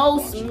 And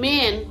most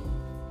men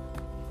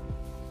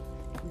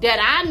that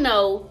I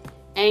know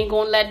ain't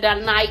going to let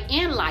that night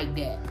end like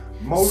that.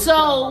 Most So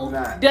of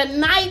them are not. the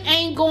night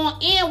ain't going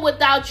to end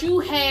without you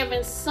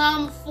having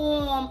some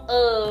form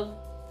of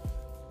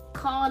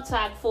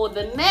contact for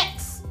the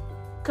next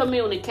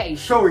communication.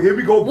 So here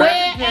we go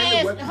back again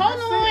Whereas, to what you hold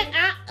just on,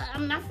 said.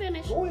 I'm not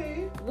finished. Go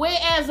ahead.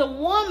 Whereas a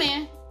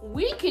woman,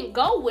 we can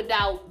go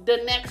without the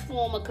next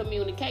form of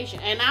communication,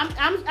 and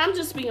I'm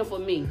just speaking for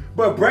me.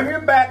 But bring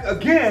it back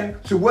again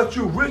to what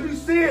you originally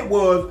said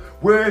was,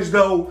 whereas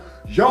though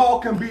y'all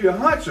can be the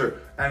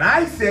hunter. And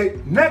I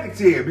said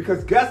negative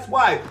because guess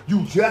what?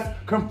 You just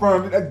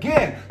confirmed it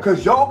again.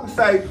 Because y'all can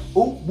say,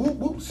 oop, whoop,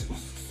 whoop,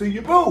 see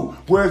you boo.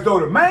 Whereas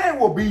though the man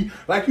will be,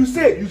 like you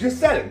said, you just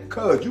said it.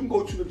 Because you can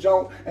go to the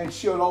joint and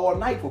chill all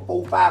night for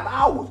 4 or 5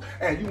 hours.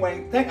 And you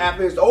ain't think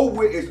after it's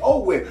over with, it's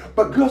over with.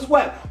 But guess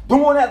what?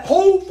 During that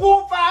whole 4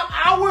 or 5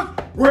 hours,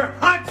 we're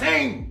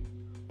hunting.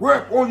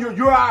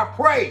 You're our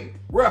prey.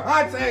 We're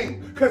hunting.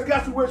 Because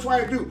guess what we're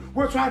trying to do?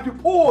 We're trying to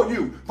pull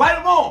you. Right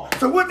or wrong.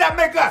 So what does that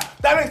make us?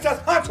 That makes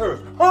us hunters.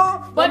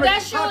 Huh? But That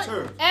makes that's your, us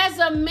hunters. as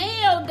a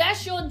male,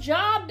 that's your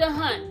job to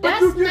hunt. But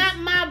That's you just- not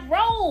my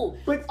role.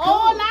 But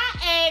All come on.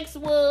 I asked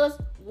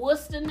was,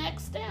 what's the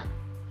next step?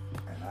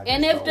 I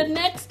And just if the told you.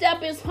 next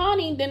step is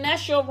hunting, then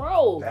that's your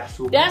role. That's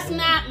what That's we're doing.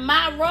 not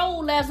my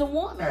role as a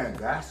woman. And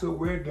that's what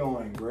we're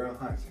doing. We're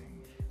hunting.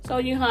 So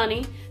you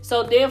honey.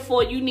 So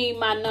therefore you need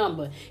my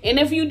number. And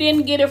if you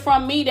didn't get it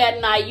from me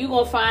that night, you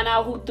gonna find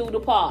out who threw the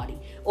party.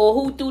 Or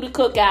who threw the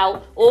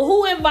cookout. Or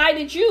who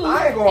invited you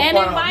I ain't gonna and find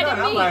out invited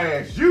nothing. I'm me. gonna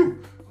ask you.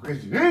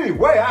 Because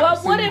anyway, I But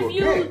can what see if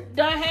you again. you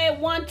done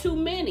had one too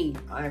many?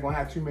 I ain't gonna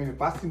have too many.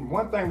 If I see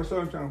one thing with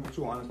certain time for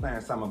you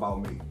understand something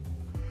about me.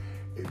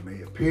 It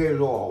may appear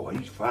as oh,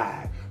 he's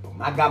fried. But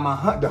when I got my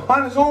hunt, the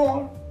hunt is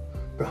on.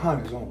 The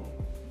hunt is on.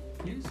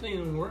 You seen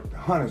him work. The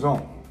hunt is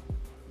on.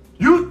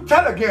 You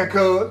tell again,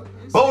 cuz.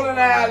 Bowling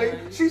alley,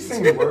 she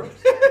seen the work.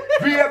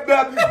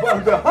 VFW,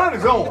 but the hunt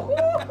is on.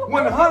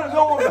 When the hunt is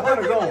on, the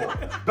hunt is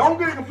on. Don't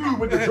get it confused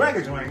with the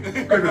drinking drink.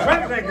 Because the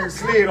drinking drink can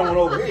slid on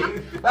over here.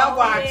 That's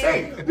why I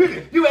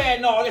say, you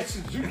adding all this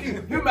shit.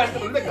 You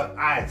messing with liquor.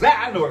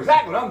 I know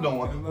exactly what I'm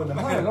doing. When the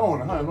hunt is on,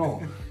 the hunt is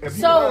on. If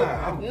you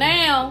So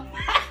lying,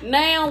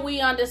 now we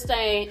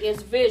understand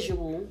it's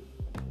visual.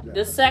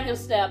 The second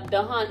step,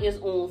 the hunt is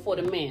on for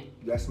the men.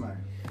 That's mine.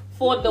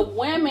 For the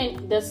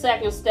women, the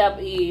second step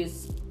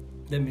is,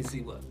 Let me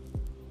see what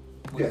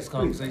Yes, this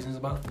conversation is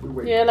about. We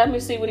wait. yeah, let me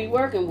see what he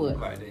working with.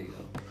 Right, there you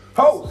go.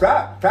 Oh,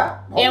 stop.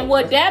 And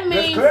what that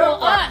means for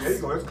us- There you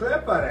go. Let's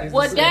clarify that.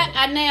 What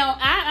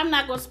I'm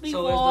not gonna speak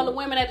So for is all the- the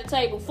women at the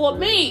table. For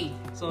me,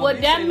 So what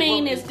if you that say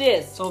mean woman- is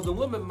this. So if the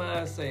woman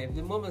mind say, if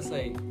the woman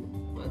say,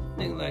 well,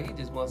 nigga like he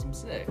just wants some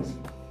sex.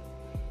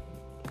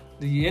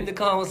 Do you end the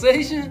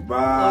conversation? Or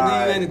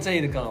Right. do you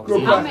entertain the Good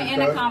conversation? I'm question,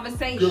 in a cuz.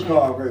 conversation. Good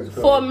call, Chris.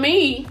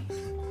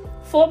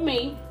 For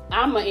me,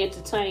 I'ma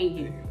entertain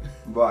you.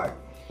 Right.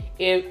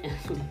 If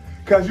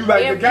Because you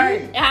like the if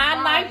game.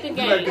 I like the You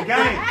like the game.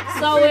 game.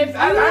 So See, if you,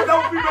 I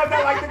know females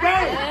that like the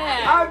game.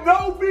 Yeah. I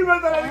know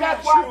females that like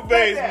that's why I True said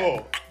that.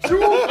 baseball.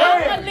 True I'm a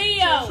family.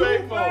 Leo. True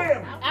Baseball.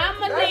 family. I'm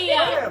a That's Leo.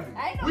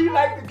 family. We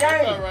like the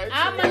game. All right.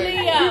 I'm a We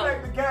Leo.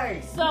 like the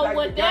game. So We like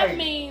what the that game.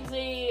 means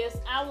is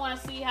I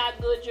want to see how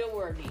good your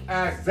work is,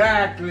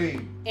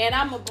 Exactly. and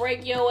I'm gonna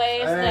break your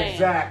ass down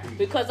Exactly.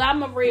 because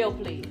I'm a real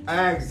please.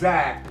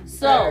 Exactly.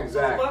 So-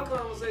 exactly. My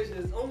conversation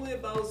is only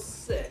about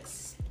sex.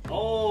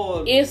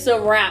 Oh, It's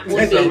a wrap with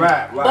It's me. a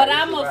wrap, right, But it's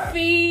a I'ma wrap.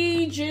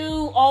 feed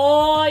you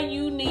all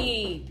you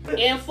need.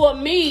 And for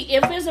me,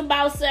 if it's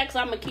about sex,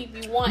 I'ma keep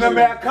you wanting. Now,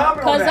 may I comment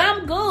on Cause that?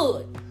 I'm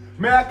good.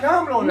 May I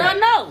comment on that?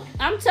 No.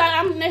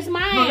 That's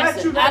my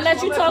answer. I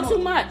let you talk too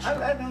much.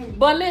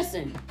 But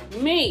listen,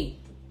 me,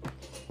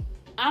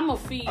 I'ma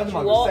feed I'm you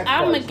talking about all. the sex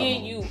I'ma part, give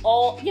son. you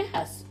all.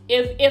 Yes.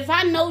 If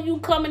I know you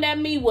coming at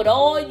me with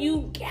all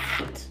you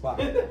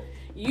got,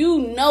 you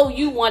know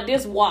you want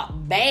this walk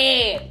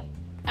bad.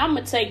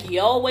 I'ma take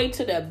you all the way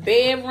to the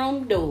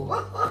bedroom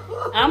door.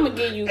 I'ma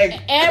give you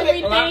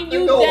everything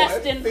you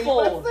destined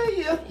for.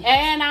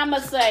 And I'ma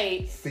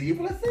say, See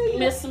what I see.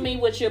 miss me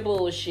with your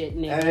bullshit,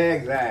 nigga.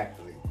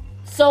 Exactly.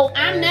 So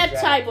I'm that Exactly.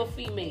 type of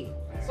female.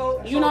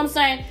 so You know what I'm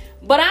saying?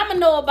 But I'ma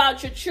know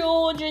about your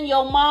children,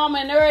 your mom,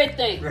 and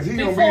everything Because he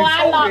gonna before be I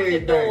told lock the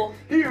everything. door.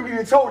 He gonna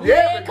be told you Yeah,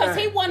 everything. because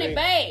he wanted He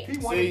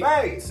bad. wanted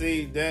bad.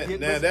 See that Get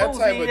now this that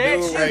type of posy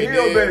ass dude shit. right He'll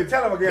better there.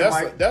 tell him again,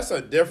 Mike. That's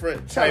a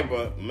different type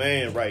of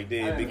man right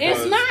there.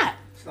 Because It's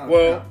not.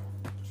 Well,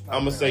 I'm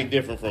gonna say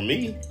different from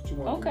me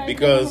Okay.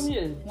 because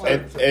good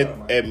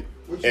from you.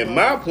 at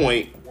my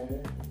point,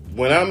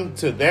 when I'm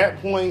to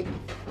that point,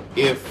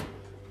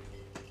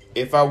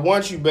 if I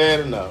want you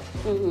bad enough,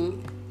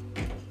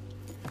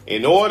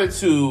 in order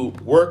to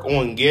work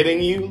on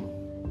getting you,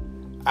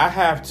 I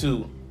have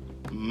to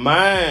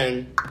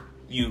mind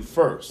you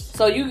first.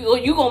 So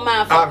you gonna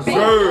mind for me?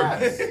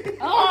 Observe.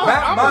 Oh,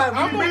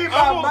 What do you mean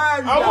by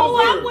mind?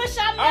 I wish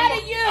I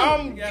met you.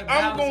 I'm gotta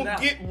balance it gonna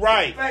out. get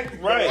right. Thank you.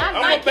 Right. I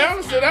I'm like gonna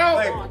balance it out.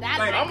 Oh, that's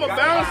I'm gonna like-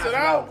 balance it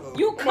out.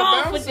 You I'ma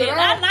balance confident. it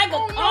I out. like a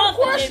Oh,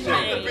 confident no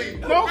man.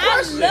 question. No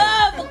question. I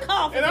love a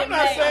confident And I'm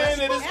not man. saying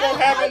that it's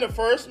gonna happen the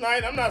first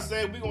night. I'm not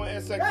saying we're gonna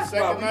have sex the That's why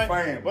second we night.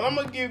 family. But I'm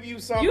gonna give you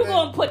something. You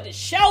gonna put the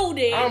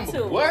shoulder I'm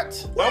into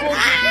what? I'm gonna give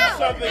you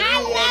something I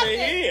you love want to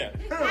it. hear.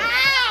 Ow.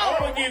 I'm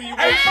gonna give you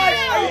Hey what Mike,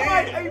 you hey want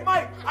Mike, to hear. hey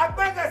Mike, I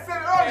think I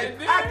said it earlier.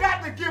 And then- I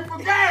got to give for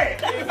game.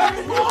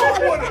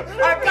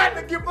 I got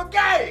to give for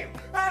game.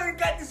 I ain't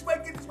got this way,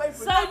 get this way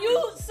for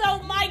So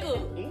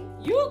Michael,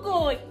 you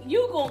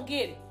gonna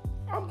get it.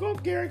 I'm gonna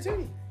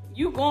guarantee.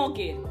 You gonna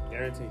get it.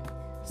 Guarantee.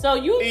 So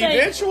you think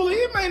Eventually,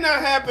 it may not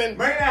happen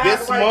May not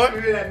this happen right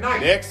month, to that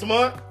night. next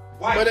month,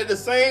 Right. but at the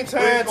same But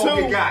time it's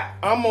gonna too, be got.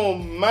 I'm gonna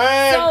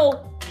mind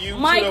so? you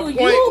Michael, to the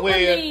point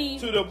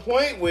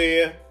you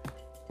where believe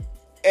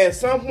at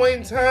some point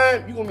in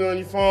time you gonna be on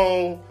your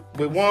phone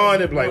with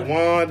Wanda, be like,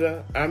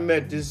 Wanda, I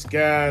met this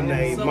guy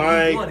named something you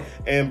Mike, wanted.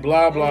 and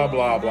blah blah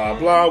blah blah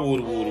blah,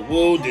 woo woo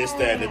woo, this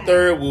that and the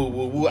third, woo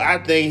woo woo. I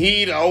think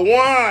he the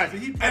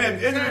one. And at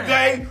the end of the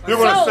day, you're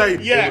gonna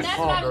say, yeah. That's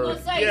what I was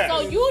gonna say. Yes.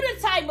 So you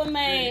the type of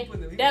man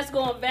that's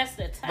gonna invest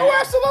the time. Oh,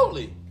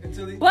 absolutely,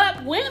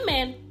 But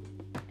women,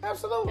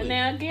 absolutely. and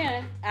now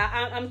again,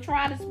 I'm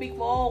trying to speak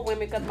for all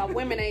women because my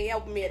women ain't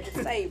helping me at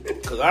the table.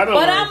 Because I don't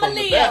But learn I'm a from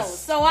the Leo,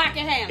 best. so I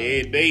can handle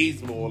it. Ed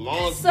Bazemore,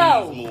 Lawrence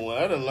So- Bazemore.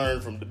 I done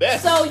learned from the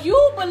best. So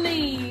you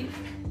believe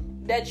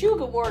that you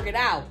could work it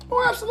out,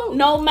 oh, absolutely.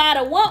 no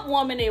matter what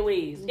woman it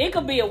is. It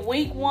could be a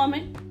weak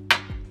woman.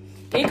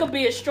 It could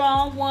be a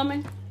strong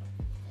woman.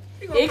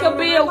 It could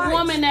be a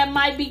woman that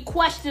might be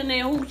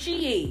questioning who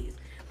she is.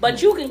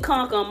 But you can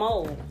conquer them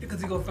all.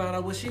 Because he gonna find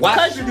out what she Why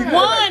Because should he do it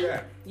one, like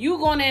that? you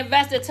gonna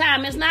invest the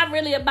time. It's not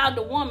really about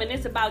the woman.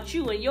 It's about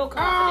you and your I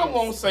confidence.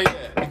 won't say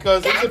that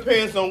because it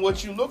depends on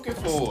what you're looking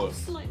for.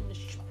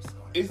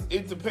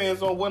 It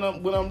depends on what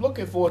I'm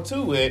looking for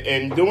too.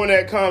 And during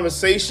that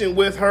conversation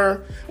with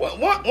her,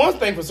 one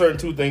thing for certain,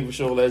 two things for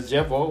sure. As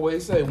Jeff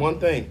always say, one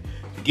thing.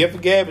 The gift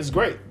of gab is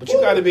great, but you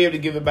got to be able to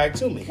give it back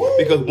to me.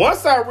 Because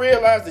once I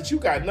realize that you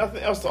got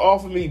nothing else to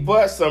offer me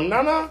but some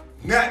nana,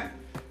 Nothing.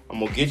 I'm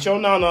gonna get your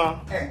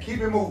nana And keep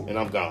it moving. and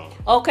I'm gone.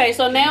 Okay,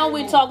 so now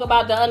we talk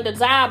about the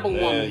undesirable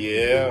woman.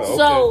 Yeah. Okay.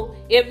 So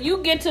if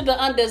you get to the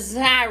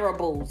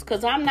undesirables,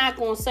 because I'm not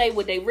gonna say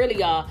what they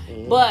really are,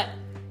 but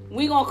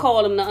we gonna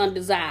call them the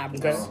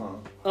undesirables. Okay.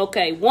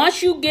 Okay,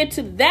 once you get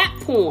to that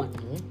point,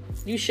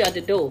 you shut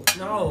the door.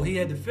 No, he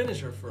had to finish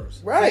her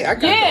first. Right. I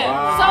got Yeah.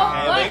 that.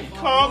 So, And they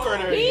conquered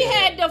her. but he yeah.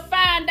 had to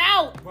find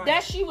out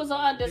that she was an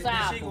She ain't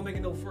undesirable. gonna make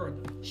it no further.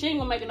 She ain't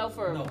gonna make it no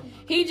further. No.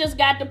 He just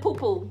got the poo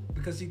poo.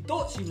 because she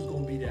thought she was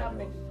gonna be that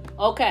one.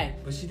 Okay.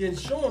 But she didn't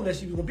show him that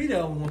she was gonna be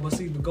that one. But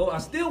see, I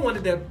still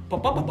wanted that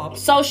pop.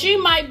 So she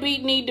might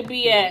need to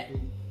be at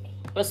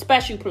a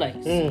special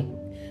place.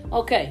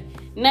 Okay.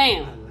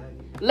 Now,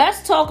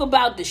 let's talk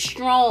about the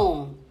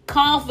strong,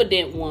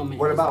 confident woman.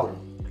 What about her?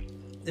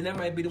 Then that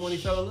might be the one he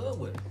fell in love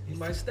with. He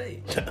might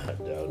stay.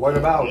 What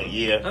about her?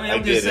 Yeah, I mean,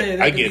 I'm just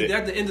saying. I get it.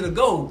 At the end of the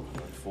goal,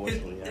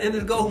 Unfortunately, the end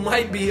of the goal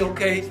might be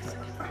okay.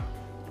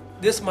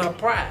 This is my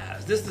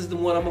prize. This is the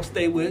one I'm gonna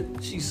stay with.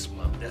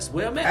 That's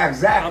where I'm at.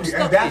 Exactly,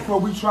 I'm and that's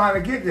what we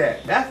trying to get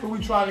at. That's what we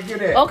trying to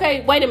get at.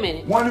 Okay, wait a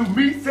minute. One who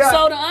meets us.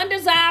 So the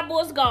undesirable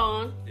is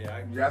gone,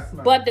 Yes,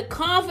 ma'am. but the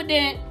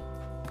confident,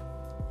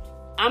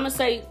 I'm gonna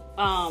say,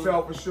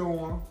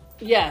 self-assured.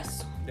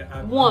 yes,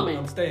 Yeah, woman.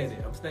 I'm staying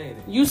there. I'm staying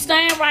there. you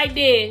stand right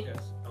there, Yes,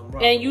 I'm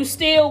right. and you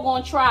still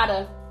gonna try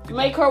to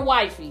make her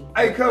wifey.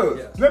 Hey, cuz,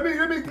 Yes. let me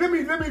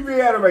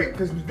reiterate,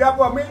 because that's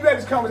why me and you had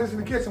this conversation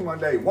in the kitchen one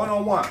day,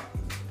 one-on-one.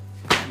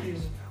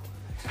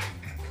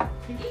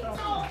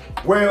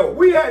 Well,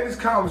 we had this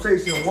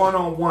conversation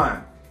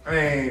one-on-one,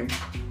 and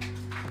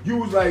you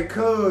was like,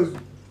 cuz,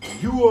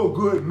 you a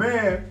good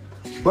man,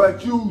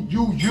 but you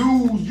use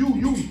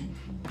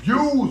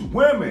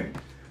women.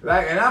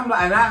 Like, and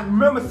I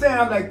remember saying,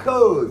 I'm like,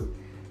 cuz,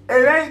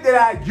 it ain't that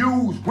I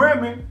use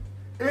women,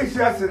 it's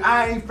just that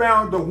I ain't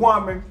found the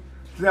woman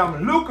that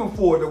I'm looking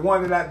for, the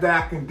one that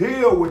I can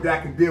deal with,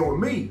 that can deal with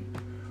me.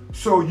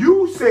 So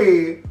you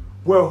said,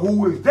 well,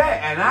 who is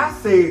that? And I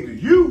said to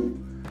you,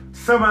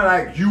 somebody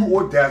like you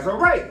or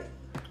Desiree.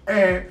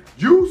 And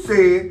you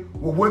said,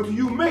 well, what do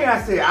you mean? I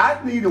said,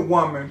 I need a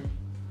woman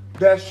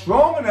that's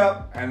strong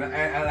enough, and like,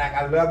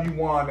 I love you,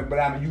 Wanda, but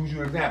I'm gonna use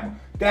you as an example,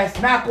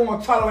 that's not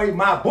gonna tolerate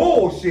my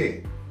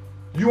bullshit.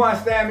 You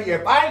understand me?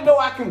 If I know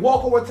I can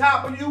walk over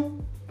top of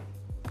you,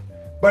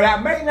 but I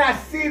may not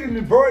see it in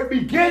the very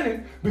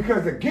beginning,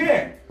 because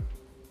again,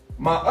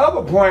 my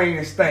other brain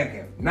is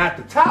thinking, not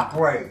the top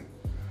brain.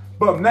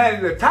 But now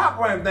the top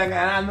brain thinking,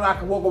 and I know I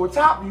can walk over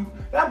top of you,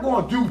 then I'm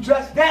gonna do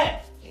just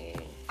that.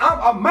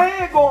 A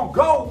man gonna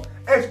go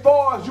as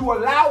far as you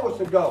allow us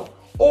to go.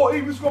 Or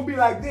even it's gonna be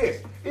like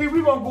this. Either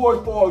we gonna go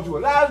as far as you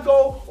allow us to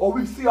go, or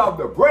we see off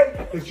the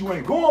break that you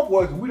ain't going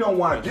for us, and we don't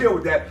wanna deal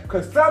with that.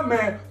 Cause some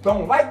men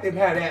don't like to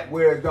have that,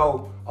 whereas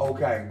though,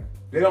 okay,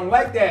 they don't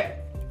like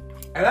that.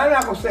 And I'm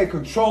not gonna say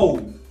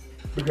control,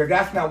 because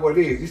that's not what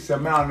it is. It's the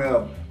amount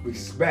of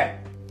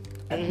respect,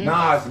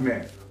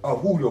 acknowledgement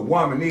of who the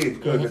woman is,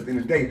 because at the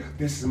end of the day,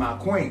 this is my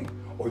queen,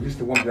 or this is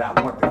the woman that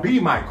I want to be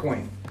my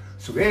queen.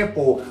 So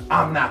therefore,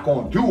 I'm not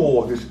gonna do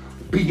all this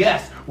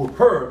BS with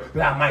her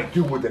that I might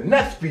do with the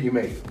next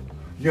female.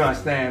 You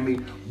understand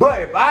me?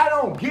 But if I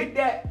don't get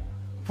that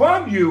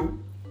from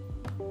you,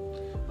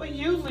 But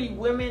usually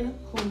women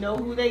who know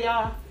who they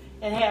are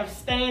and have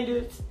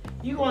standards,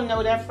 you gonna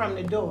know that from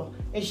the door.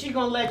 And she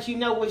gonna let you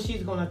know what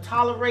she's gonna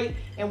tolerate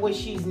and what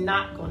she's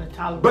not gonna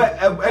tolerate. But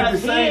at the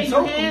same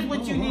time, here's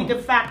what you need to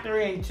factor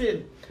in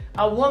too.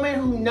 A woman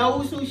who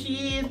knows who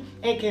she is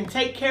and can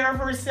take care of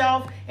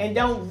herself and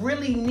don't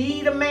really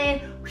need a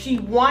man. She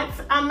wants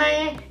a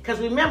man, because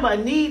remember, a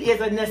need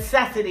is a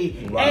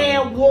necessity. Right.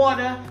 Air,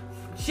 water,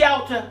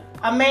 shelter.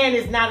 A man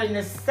is not a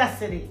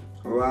necessity.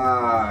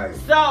 right.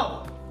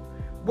 So,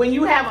 when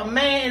you have a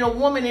man and a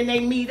woman and they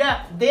meet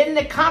up, then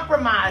the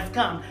compromise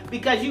comes,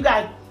 because you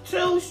got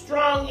two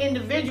strong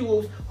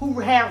individuals who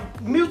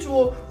have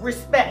mutual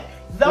respect.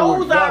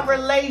 Those are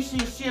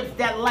relationships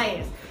that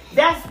last.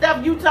 That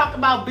stuff you talk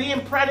about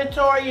being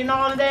predatory and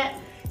all of that,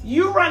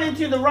 you run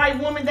into the right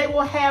woman, they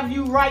will have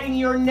you writing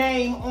your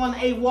name on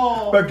a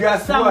wall. But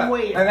guess somewhere.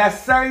 what? And that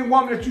same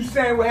woman that you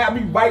saying will have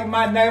me write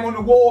my name on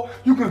the wall,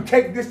 you can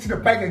take this to the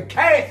bank and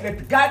cash it at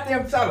the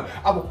goddamn teller.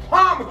 I will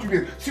promise you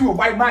this. She will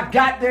write my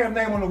goddamn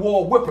name on the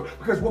wall with her.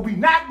 Because what we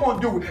not going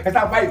to do is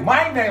I write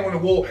my name on the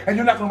wall and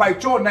you're not going to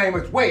write your name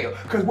as well.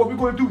 Because what we're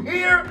going to do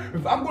here,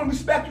 if I'm going to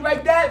respect you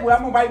like that, where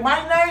I'm going to write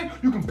my name,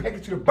 you can take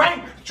it to the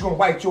bank, but you're going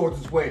to write yours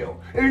as well.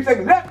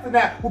 Anything less than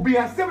that will be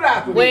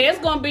uncivilized. Well, it's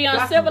gonna be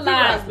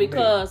uncivilized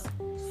because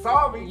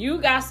sorry, you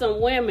got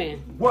some women.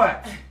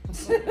 What?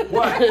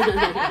 What?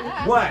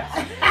 What?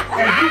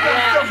 And you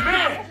got some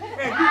men.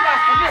 And you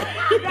got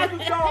some men. That's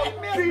what y'all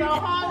see.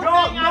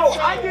 Y'all know.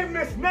 I didn't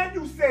miss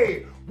nothing you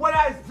said. What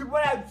I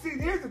see,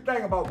 here's the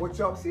thing about what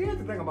y'all see. Here's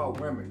the thing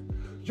about women.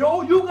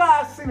 Yo, you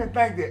guys seem to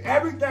think that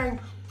everything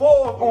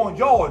falls on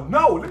y'all.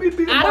 No, let me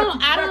be the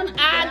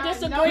I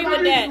disagree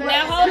with that.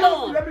 Now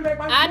hold on. Let me make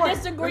my point. I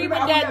disagree with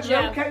that,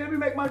 Jeff. Okay, let me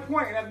make my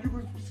point, and you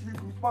can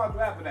respond to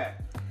after that.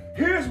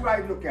 Here's what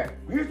I look at.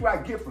 Here's what I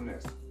get from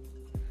this.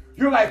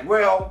 You're like,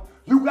 well,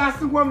 you got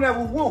some women that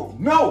will woo.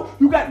 No,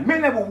 you got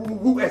men that will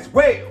woo as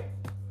well.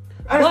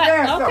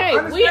 Understand okay,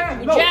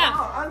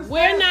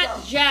 we're not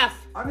something. Jeff.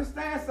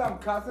 Understand something,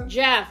 cousin.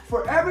 Jeff.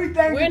 For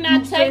everything we're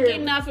not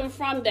taking nothing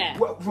from that.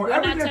 For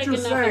everything that you're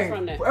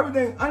saying, for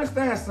everything,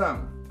 understand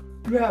something.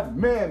 You have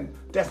men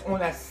that's on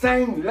that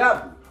same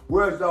level.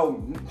 Whereas though,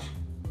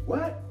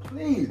 what?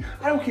 Please,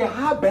 I don't care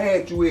how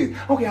bad you is.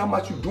 I don't care how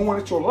much you're doing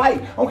with your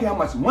life. I don't care how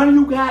much money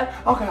you got.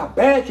 I don't care how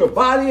bad your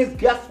body is.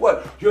 Guess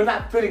what? You're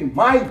not fitting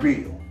my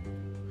bill.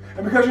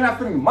 And because you're not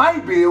fitting my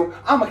bill,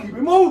 I'm going to keep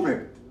it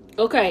moving.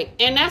 Okay,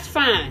 and that's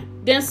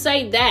fine. Then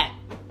say that.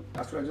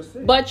 That's what I just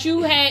said. But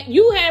you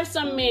have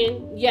some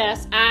men,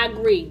 yes, I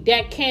agree,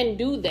 that can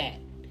do that.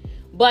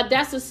 But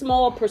that's a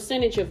small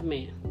percentage of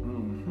men.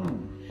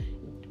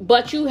 Mm-hmm.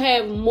 But you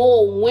have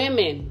more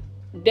women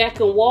that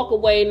can walk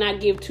away and not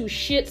give two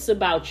shits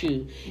about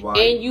you. Right.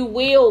 And you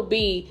will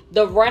be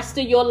the rest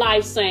of your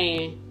life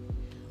saying,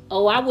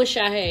 oh, I wish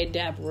I had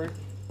Deborah.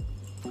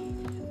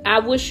 I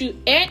wish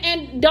you...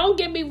 And don't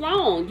get me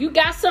wrong. You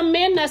got some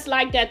men that's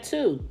like that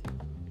too.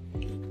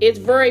 It's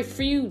very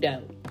few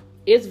though.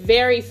 It's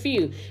very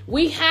few.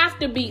 We have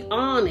to be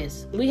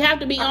honest. We have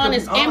to be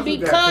honest. And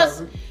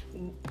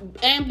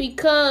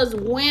because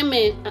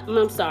women...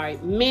 I'm sorry.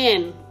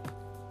 Men...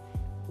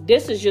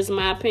 This is just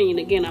my opinion.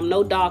 Again, I'm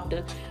no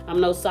doctor.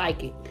 I'm no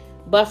psychic.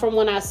 But from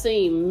what I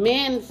see,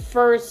 men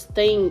first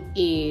thing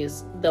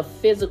is the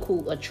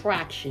physical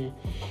attraction.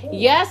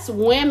 Yes,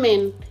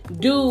 women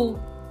do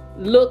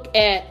look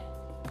at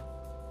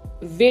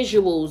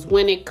visuals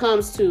when it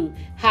comes to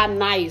how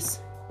nice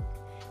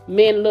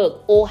men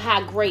look or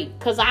how great.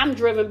 Because I'm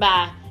driven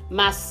by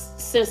my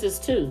senses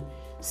too.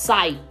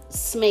 Sight,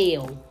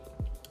 smell.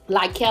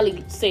 Like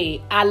Kelly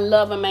said, I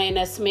love a man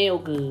that smell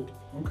good.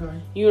 Okay.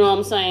 You know what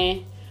I'm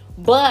saying?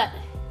 But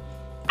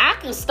I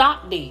can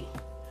stop there.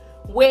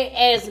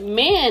 Whereas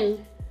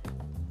men,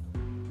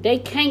 they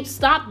can't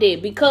stop there.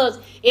 Because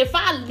if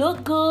I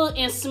look good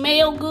and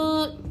smell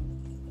good,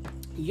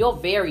 you're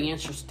very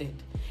interested.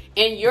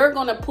 And you're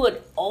going to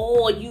put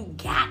all you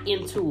got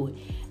into it.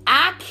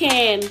 I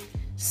can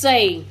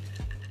say,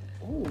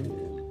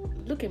 ooh,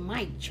 look at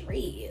Mike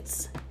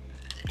dreads.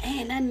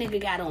 Man, that nigga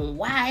got on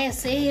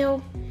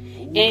YSL.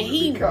 And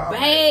he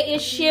bad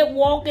as shit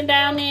walking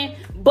down there.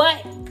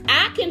 But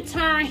I can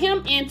turn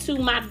him into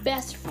my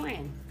best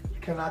friend.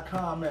 Can I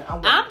comment?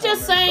 I'm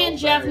just saying,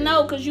 Jeff,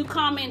 no, because you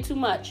comment too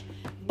much.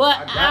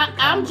 But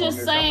I'm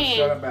just saying,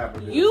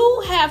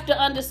 you have to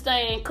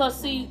understand, because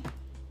see,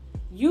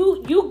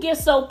 you get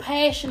so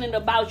passionate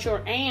about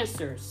your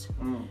answers.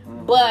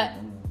 But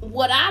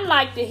what I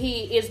like to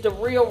hear is the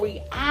real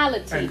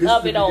reality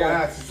of it all.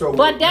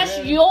 But that's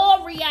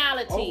your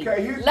reality.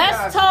 Okay,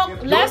 let's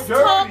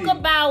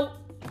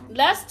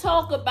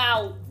talk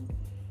about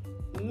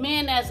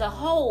men as a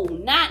whole,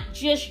 not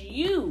just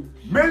you.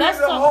 Men as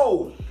a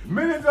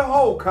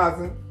whole,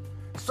 cousin.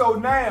 So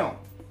now,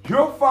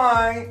 you'll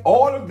find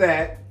all of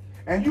that,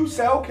 and you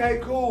say, okay,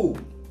 cool.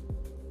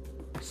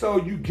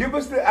 So you give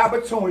us the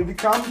opportunity to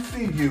come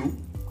see you,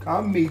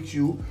 come meet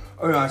you,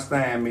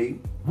 understand me.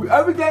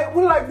 Every day,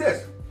 we're like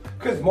this.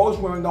 Because most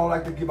women don't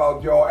like to give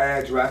out your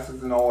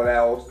addresses and all that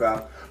old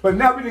stuff. But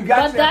now we done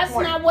got to that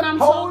point. But that's not what I'm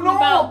talking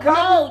about.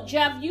 No,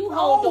 Jeff, you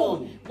hold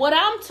on. What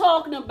I'm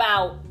talking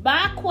about,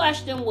 my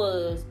question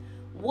was,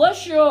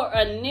 what's your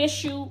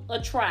initial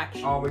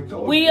attraction?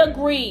 We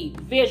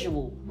agreed,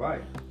 visual.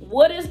 Right.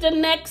 What is the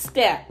next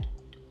step?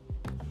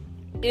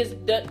 Is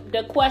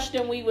the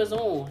question we was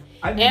on.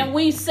 And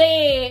we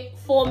said,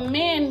 for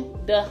men,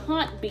 the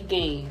hunt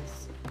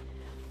begins.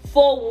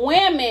 For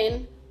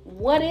women,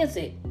 what is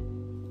it?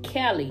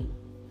 Kelly,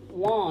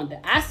 Wanda.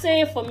 I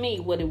said for me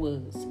what it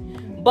was.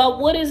 But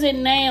what is it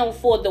now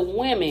for the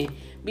women?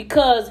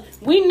 Because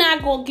we're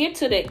not going to get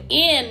to the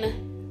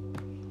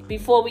end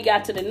before we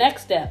got to the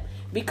next step.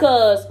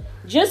 Because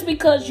just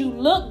because you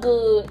look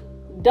good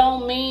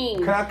don't mean...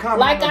 Can I comment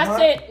like on I her?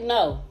 said,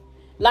 no.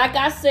 Like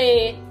I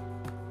said,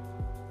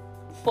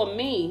 for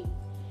me,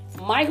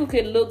 Michael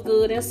can look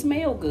good and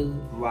smell good.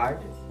 Right.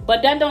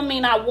 But that don't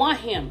mean I want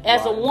him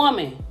as a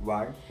woman.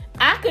 Right.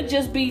 I could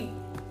just be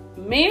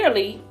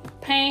merely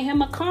paying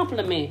him a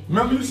compliment.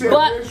 Remember you said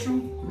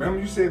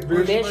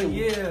visual?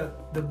 Yeah,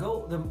 the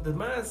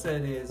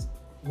mindset is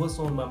what's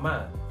on my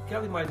mind.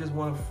 Kelly might just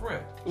want a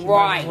friend. She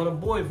might just want a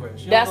boyfriend.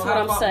 That's what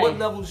I'm saying. What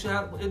level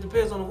it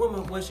depends on the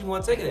woman where she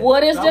want to take it at.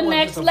 What is the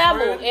next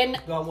level?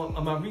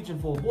 Am I reaching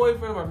for a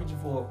boyfriend? Am I reaching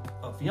for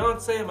a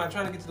fiance? Am I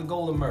trying to get to the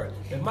goal of marriage?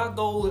 If my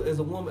goal as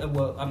a woman,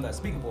 well, I'm not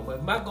speaking for, but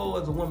if my goal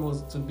as a woman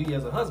was to be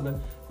as a husband,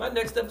 my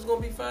next step is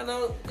going to be find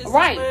out.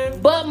 Right.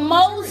 But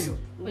most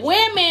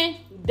women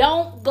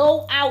don't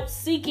go out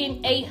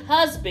seeking a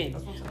husband.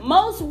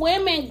 Most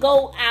women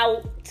go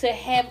out to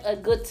have a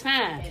good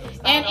time.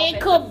 And it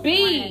could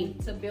be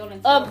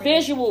a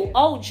visual.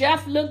 Oh,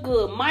 Jeff look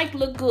good. Mike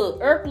look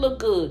good. Irk look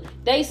good.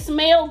 They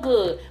smell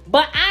good.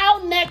 But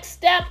our next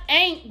step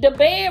ain't the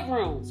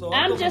bedroom. So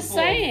I'm just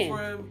saying.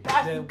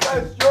 That's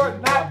because you're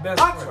not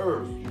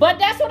hunters. But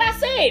that's what I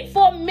said.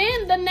 For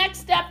men, the next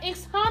step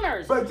is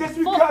hunters. But just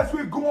because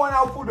we're going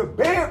out for the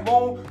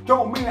bedroom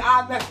don't mean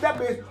our next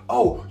step is,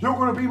 oh, you're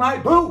going to be my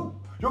boo.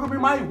 You're going to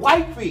be my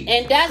wifey.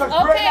 And that's okay.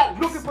 We're not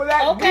looking for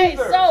that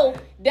neither. So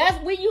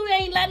that's where you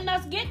ain't letting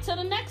us get to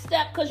the next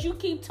step because you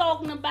keep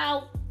talking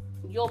about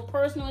your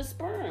personal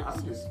experience.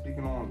 I'm just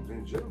speaking on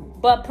in general.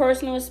 But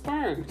personal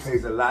experience. It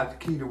plays a lot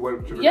key to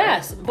what.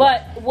 Yes,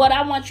 but what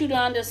I want you to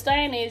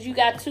understand is you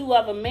got two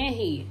other men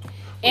here.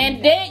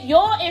 And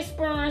your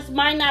experience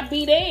might not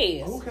be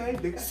theirs.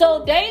 Okay.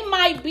 So they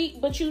might be,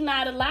 but you're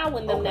not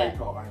allowing them that.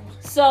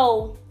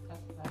 So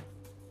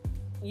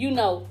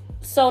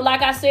so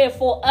like I said,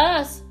 for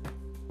us,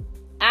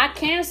 I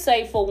can't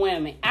say for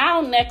women,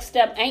 our next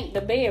step ain't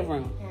the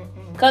bedroom.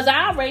 Because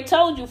I already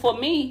told you, for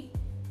me,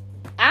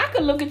 I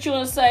could look at you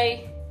and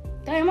say,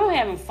 damn, I'm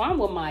having fun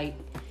with Mike.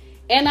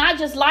 And I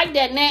just like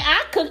that. Now,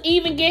 I could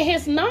even get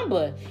his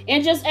number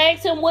and just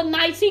ask him what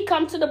nights he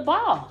come to the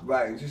bar.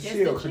 Right, just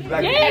chill. Cause you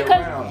like Yeah, to be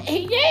around.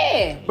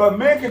 yeah. But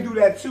men can do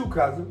that too,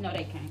 cousin. No,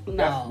 they can't.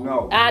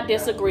 No, I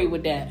disagree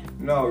with that.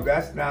 No,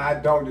 that's not. I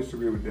don't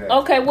disagree with that.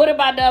 Okay, what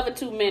about the other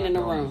two men in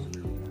the room?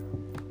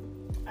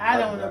 I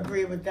don't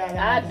agree with that.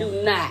 I either.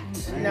 do not.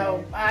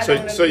 No, I So-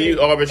 don't agree. so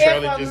you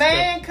arbitrarily if a just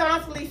man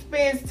constantly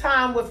spends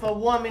time with a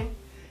woman,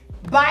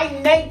 by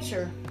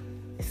nature,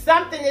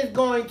 something is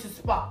going to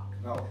spark.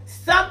 No.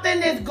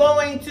 Something is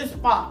going to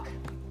spark.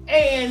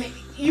 And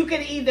you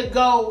can either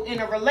go in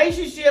a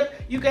relationship,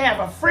 you can have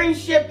a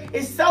friendship.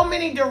 It's so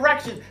many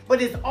directions, but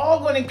it's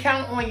all going to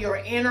count on your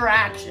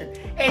interaction.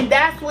 And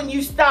that's when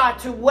you start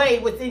to weigh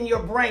within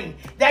your brain.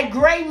 That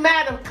gray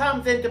matter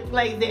comes into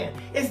play then.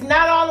 It's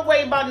not all the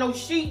way about no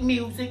sheet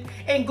music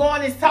and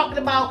going and talking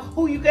about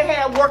who you can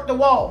have work the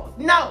wall.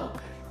 No.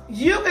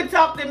 You can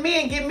talk to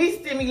me and get me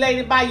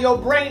stimulated by your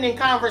brain and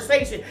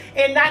conversation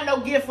and not no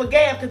gift for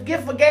gab, because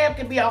gift for gab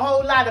can be a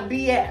whole lot of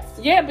BS.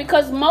 Yeah,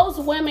 because most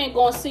women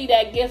gonna see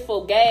that gift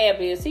for Gab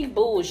is he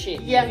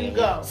bullshit. Yeah, you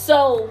go.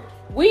 So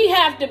we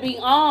have to be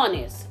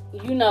honest,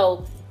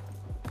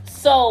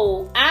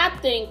 So I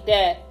think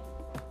that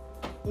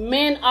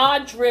men are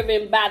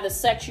driven by the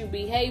sexual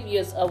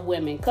behaviors of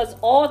women. Because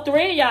all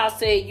three of y'all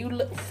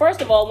said,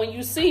 first of all, when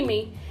you see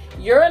me,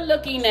 you're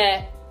looking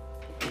at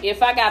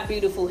if I got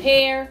beautiful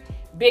hair,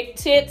 big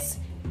tits,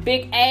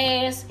 big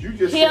ass, You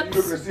just hips. said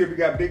you looking to see if you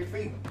got big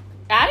feet.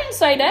 I didn't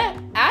say that.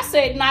 I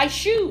said nice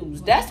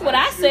shoes. That's what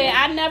I said.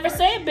 I never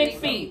said big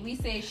feet. We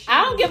said shoes.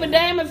 I don't give a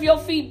damn if your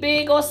feet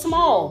big or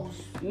small.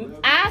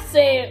 I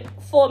said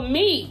for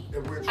me,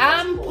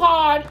 I'm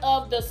part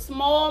of the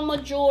small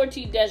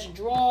majority that's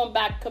drawn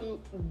by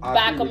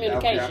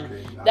communication.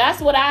 Okay. That's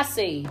what I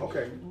see.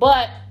 Okay.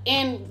 But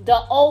in the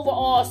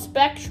overall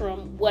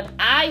spectrum, what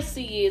I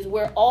see is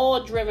we're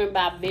all driven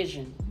by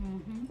vision.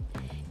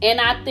 And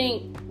I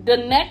think the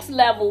next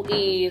level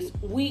is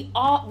we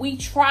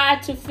try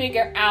to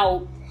figure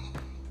out,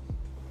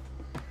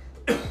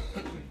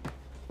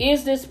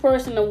 is this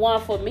person the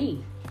one for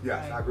me?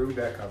 Yes, I agree with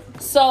that, cousin.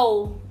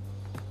 So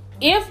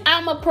if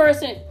I'm a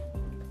person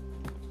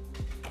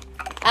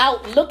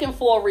out looking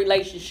for a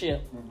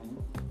relationship,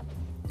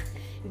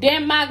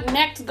 then my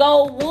next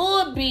goal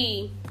would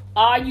be,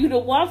 are you the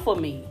one for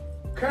me?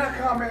 Can I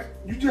comment?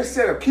 You just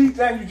said a key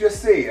thing you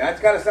just said. I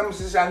just got to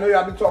say, I know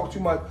y'all been talking too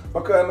much,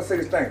 because I'm going to say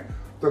this thing.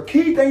 The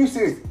key thing you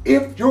said is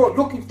if you're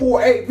looking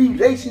for a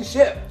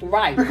relationship.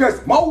 Right.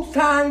 Because most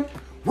times,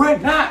 we're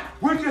not.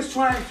 We're just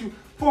trying to,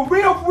 for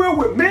real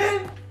with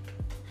men,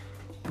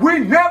 we're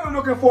never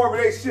looking for a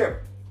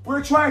relationship.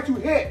 We're trying to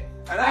hit.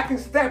 And I can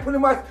stand pretty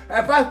much,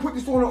 if I put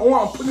this on,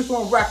 I'm putting this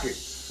on record.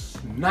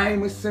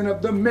 90%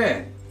 of the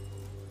men,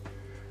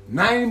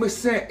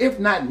 90%, if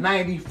not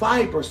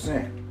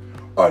 95%,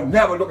 are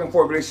never looking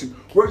for a relationship.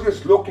 We're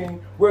just looking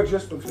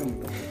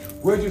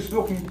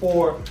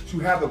for to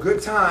have a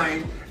good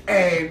time,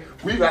 and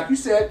we, like you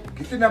said,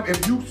 get the number.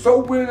 If you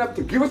so willing enough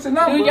to give us a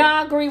number, Do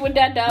y'all agree with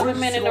that, the we're other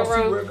men in just the gonna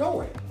see room? where it's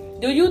going.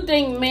 Do you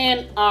think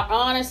men are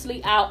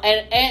honestly out?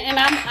 And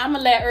I'm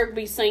gonna let Eric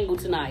be single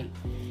tonight.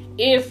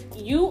 If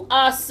you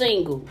are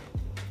single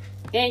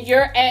and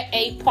you're at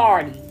a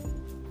party,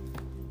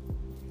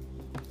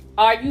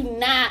 are you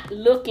not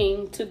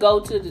looking to go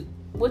to the,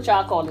 what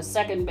y'all call the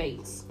second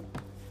base?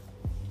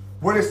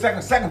 What is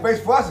second base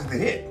for us is the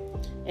hit.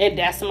 And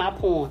that's my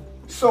point.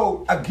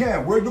 So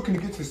again, we're looking to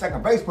get to the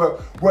second base,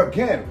 but we're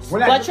not.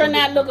 But you're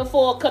not looking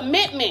for a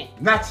commitment.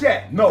 Not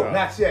yet. No,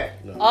 not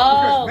yet. No.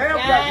 Oh, Because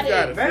got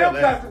it.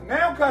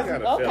 now, gotta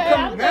cousin, Okay,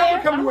 I'm now we're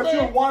there, coming to what I'm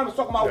you there. want to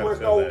talk about. Gotta Where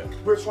feel no,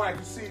 that. we're trying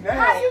to see now.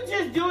 How you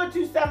just do it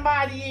to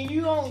somebody and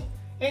you don't,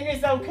 and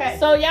it's okay?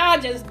 So y'all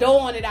just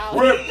doing it out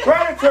We're here.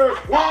 predators,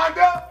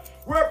 Wanda.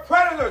 We're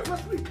predators.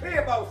 Let's be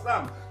clear about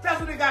something. That's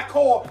what they got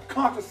called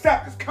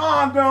contraceptives,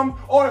 condom,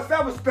 all this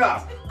other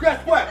stuff.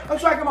 Guess what? I'm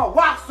trying to get my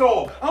rock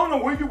soul. I don't know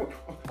where you.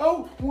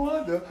 Oh,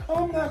 Wanda,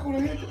 I'm not gonna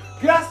hit you.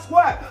 Guess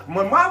what?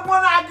 When my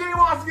one-eyed guinea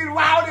monster get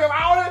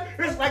louder,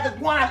 it's like a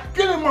one-eyed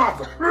guinea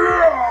monster.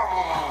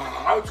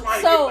 I'm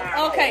trying to So, get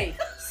mine. okay.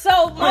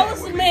 So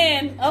most with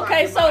men, me. okay,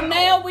 Trying to so get mine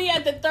now on. we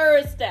at the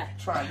third step.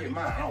 Trying to get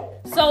mine on.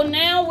 So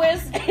now we're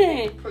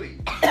saying, Please.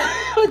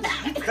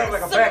 You come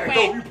like a bag of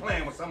dope, you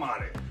playing with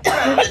somebody.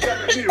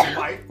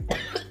 Mike.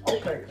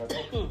 Okay,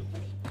 okay.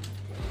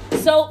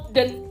 so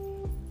the,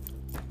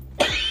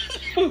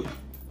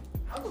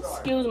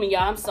 excuse me,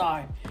 y'all, I'm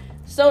sorry.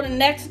 So the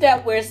next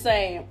step we're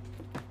saying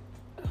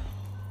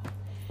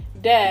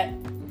that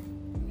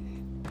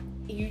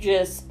you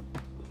just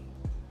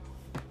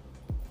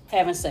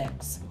having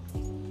sex.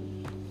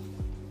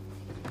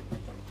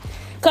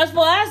 Because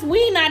for us,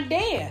 we not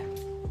there.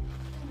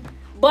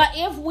 But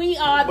if we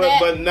are that...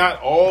 But not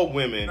all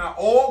women. Not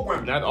all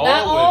women. Not all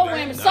Not all women.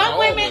 women. Not Some all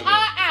women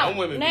are out. out. Some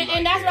women be And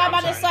like, that's yeah, what I'm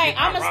about to trying say. get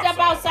my I'm going to rocks step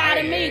off. outside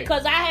of me Yeah.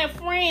 because I have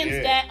friends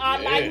that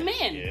are like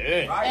men.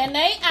 Yeah. Right. And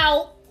they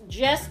out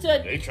just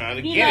to, They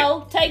trying to you get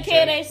know, it. take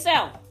care of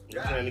themselves. They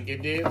trying to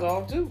get theirs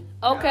off too.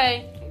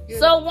 Okay.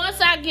 So once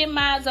I get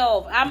mine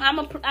off, I'm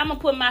gonna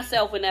put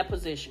myself in that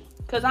position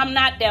because I'm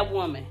not that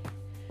woman.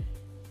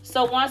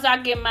 So once I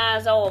get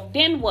mine off,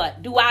 then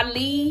what? Do I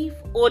leave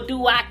or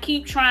do I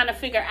keep trying to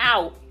figure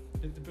out?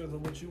 It depends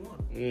on what you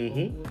want.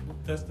 Mm-hmm.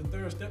 That's the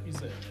third step you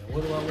said.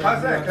 What do I want?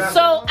 How's that?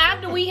 So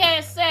after we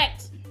had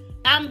sex,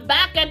 I'm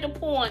back at the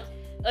point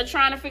of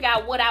trying to figure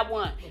out what I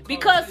want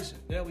because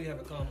now we have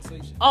a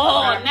conversation.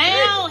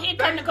 now here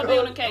come the Thank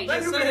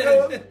communication. you,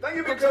 because. Thank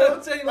you,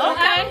 because. Okay.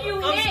 After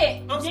you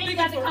hit, I'm then you speaking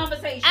got the for-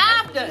 conversation.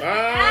 After.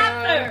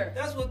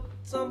 That's what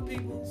some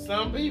people.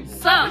 Some people.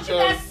 Some. But you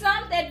got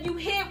some that you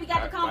hit, we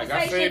got the Like I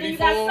conversation, said and you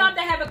got before- some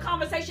that have a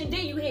conversation,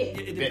 then you hit.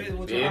 It depends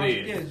what It your is.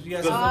 option is. You got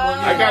Cause some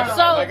I got,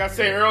 So- like I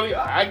said earlier,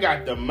 I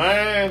got to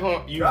mind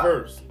hump you Yeah.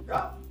 first.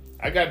 Yeah.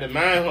 I got to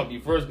mind hump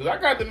you first because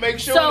I got to make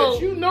sure So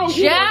that you know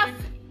Jeff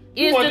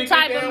you is want the to get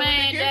type down of when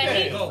man you get that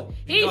there. Go.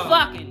 he Gone.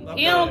 fucking. He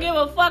Okay. don't give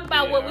a fuck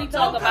about what we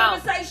talk No about.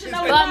 conversation,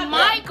 no But But nothing.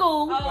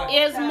 Michael Oh,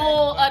 is okay.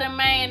 more of the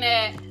man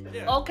that,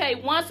 Yeah. okay,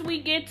 once we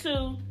get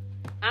to,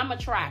 I'm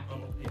attracted.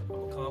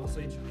 I'm a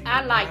conversation.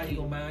 I like You you.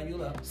 gonna mind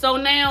you up. So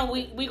now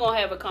we going to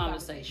have a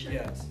conversation.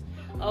 Yes.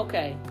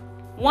 Okay.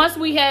 Once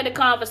we had the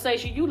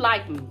conversation, you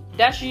like me.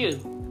 That's you.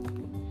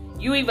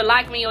 You either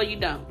like me or you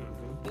don't.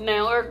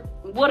 Now,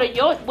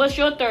 what's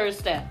your third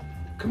step?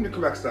 Come to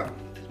correct stuff.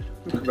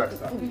 Come to correct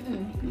stuff.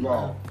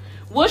 Wrong.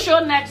 What's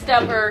your next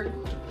step, Herc?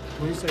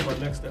 When you say my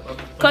next step,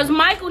 Because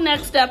Michael's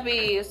next step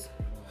is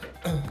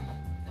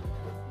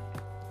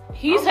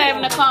he's I'm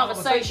having more a of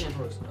conversation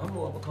person. I'm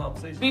more of a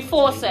conversation.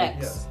 before person. sex.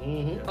 Yes.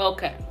 Mm-hmm.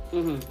 Okay.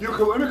 Mm-hmm.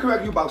 Let me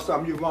correct you about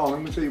something. You're wrong.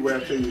 Let me tell you where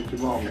I tell you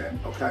you're wrong at.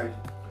 Okay.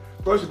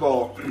 First of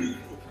all,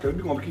 because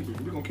we're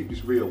gonna keep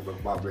this real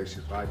about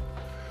relationships, right?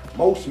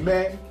 Most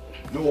men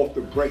know off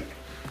the break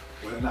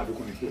whether or not we're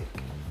gonna hit.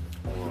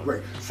 Off the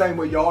break. Same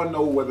way y'all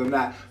know whether or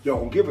not y'all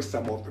gonna give us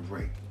something off the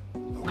break.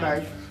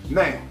 Okay.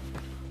 Now,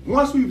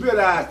 once we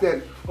realize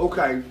that,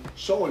 okay,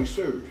 shorty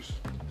serious,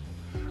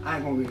 I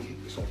ain't gonna really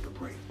hit this off the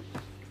break.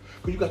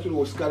 Cause you got your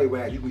little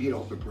scallywag you can hit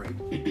off the break,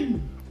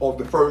 off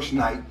the first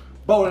night.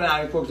 Bowling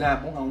alley, for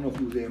example. I don't know if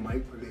you was there,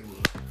 Mike, but they were.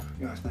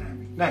 You understand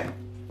me? Now,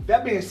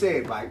 that being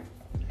said, Mike,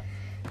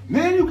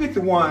 then you get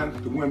the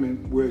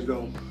women, where it's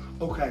though,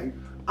 okay,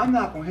 I'm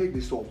not gonna hit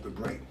this off the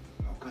break,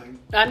 okay?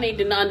 I need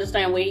to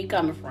understand where he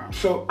coming from.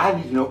 So I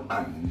need to know,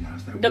 I need to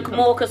understand. The where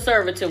more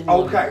conservative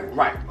one. Okay,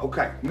 right,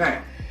 okay.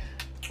 Now,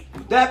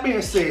 with that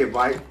being said,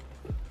 right,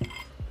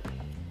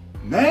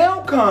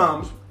 now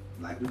comes,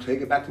 like we take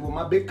it back to what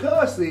my big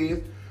cuz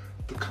said,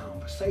 the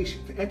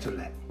conversation, the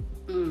intellect.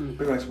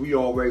 Because we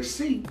already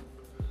see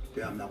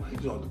that I'm not going to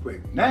hit you off the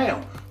break.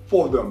 Now,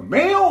 for the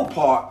male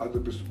part of the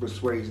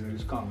persuasion of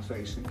this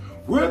conversation,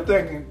 we're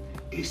thinking,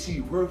 is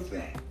she worth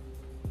that?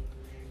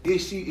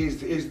 Is she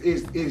is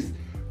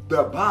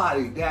the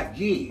body that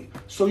yeah?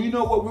 So you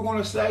know what we're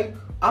gonna say?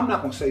 I'm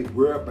not gonna say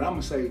we're, but I'm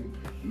gonna say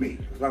me.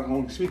 Because I'm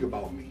gonna speak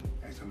about me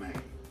as a man.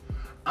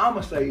 I'm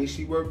gonna say, is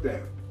she worth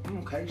that?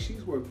 Okay,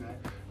 she's worth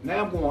that.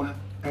 Now I'm going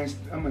and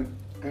I'm gonna.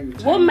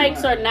 What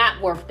makes her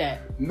not worth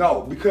that?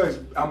 No, because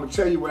I'm gonna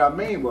tell you what I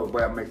mean.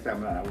 What makes that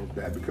not worth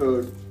that?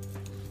 Because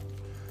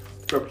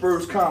the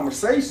first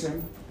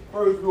conversation,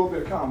 first little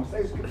bit of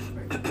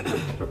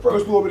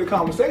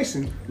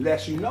conversation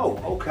lets you know.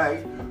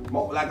 Okay,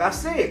 like I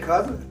said,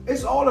 cousin,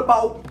 it's all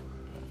about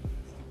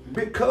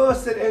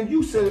because said and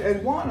you said it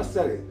and Wanda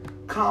said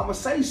it.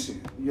 Conversation.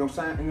 You know what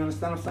I'm saying? You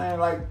understand what I'm saying?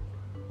 Like,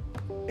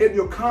 if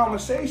your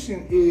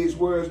conversation is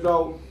whereas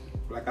though,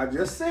 like I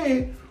just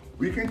said,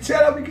 we can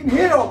tell if we can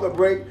hit off the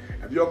break.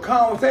 If your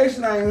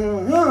conversation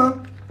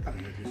ain't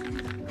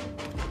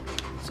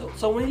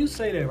So when you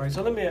say that, right?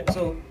 So let me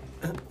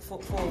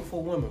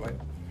for women, right?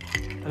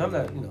 And I'm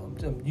not,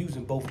 I'm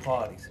using both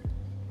parties.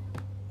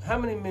 How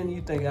many men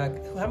you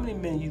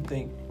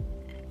think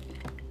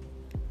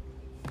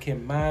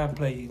can mind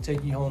play you,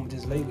 take you home and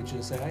just lay with you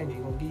and say, I ain't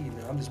even gonna give you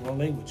nothing. I'm just gonna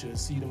lay with you and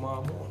see you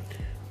tomorrow morning.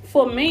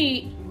 For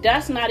me,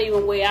 that's not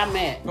even where I'm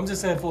at. I'm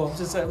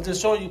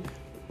just showing you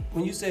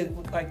when you said,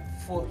 like,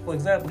 for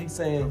example, he's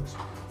saying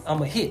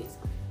I'm a hit.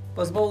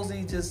 But suppose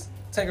he just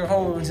take her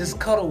home and just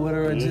cuddle with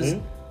her and just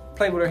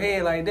play with her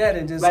head like that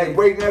and just like say,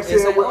 waiting there saying,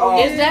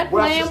 Is that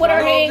playing with her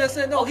no, head? I'm just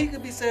saying, no, he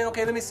could be saying,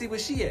 okay, let me see where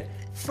she at.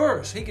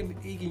 First, he can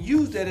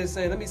use that as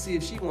saying, let me see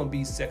if she want to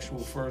be sexual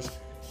first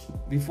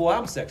before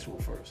I'm sexual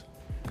first.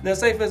 Now,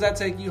 say for instance,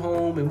 I take you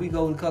home and we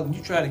go to cuddle and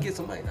you try to get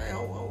somebody, hey,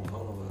 hold on.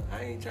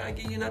 I ain't trying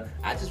to get you nothing.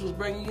 I just was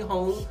bringing you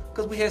home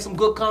because we had some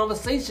good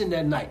conversation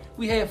that night.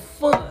 We had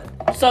fun.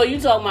 So you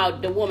talking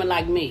about the woman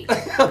like me?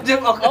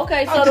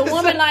 Okay, so the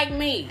woman like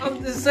me.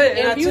 I'm just saying.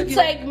 If you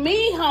take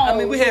me home, I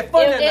mean, we had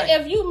fun that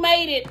night. If you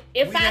made it,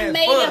 if I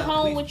made it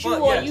home with you,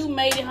 or you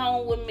made it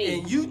home with me,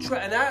 and you try,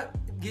 and I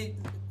get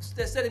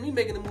instead of me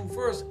making the move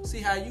first, see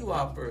how you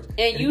are first,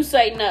 and you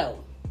say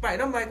no. Right,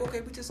 I'm like,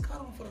 okay, we just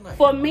cuddle for the night.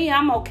 For me,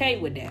 I'm okay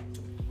with that.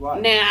 Right.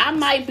 Now I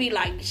might be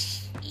like,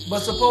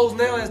 But suppose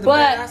now as the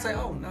man, I say,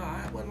 oh no,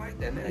 I wasn't like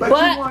that. Now. But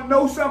But- you want to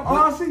know something,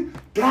 honestly?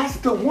 That's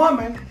the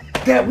woman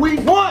that we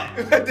want.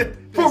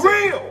 For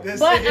real.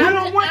 But We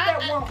don't want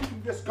that woman who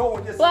can just go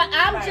and just. but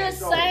I'm smash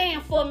just over.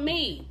 saying for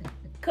me,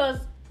 cause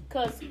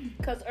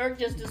Irk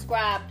just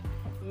described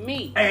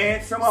me.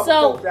 And some other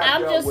So folks out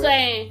I'm there just with-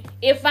 saying,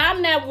 if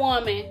I'm that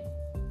woman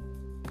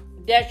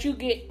that you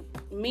get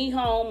me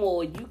home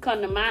or you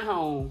come to my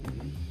home,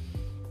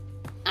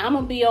 I'm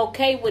gonna be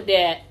okay with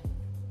that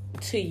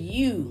to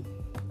you.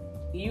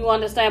 You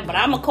understand? But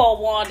I'm gonna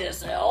call Wanda and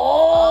say,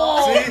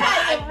 "Oh,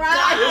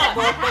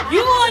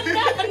 you would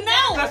never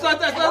know." That's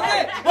what I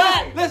said.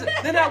 But Listen,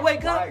 then I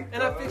wake up Right,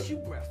 and I bro. fix you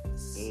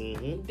breakfast.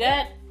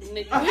 that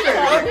Man.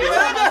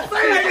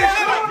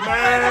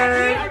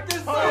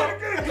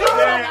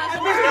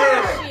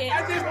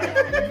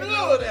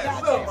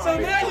 So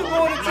now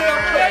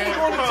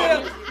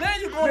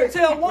you're going to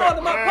tell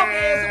Wanda my punk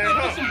ass and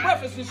make some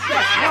breakfast and shit.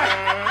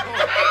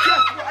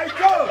 Hey,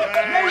 good.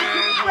 Now you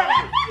give me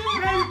breakfast.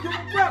 Now you give me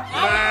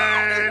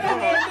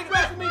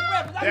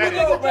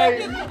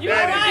breakfast. You're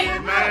right. Hey,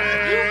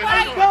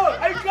 good.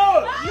 Hey,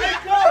 good. Hey,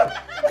 good.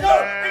 Good.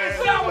 In the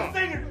shower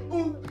singing.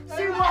 Ooh,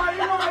 she right,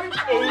 you right.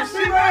 Ooh,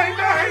 she right,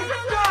 right.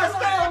 God,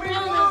 stop me,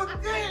 good.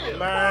 Damn.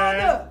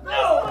 Man.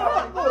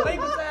 Lay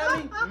beside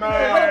me.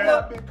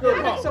 Man.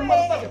 Some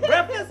motherfucking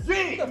breakfast. I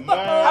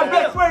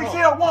bet you ain't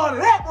tell Wanda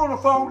that on the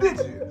phone, did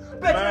you?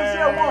 Bet you ain't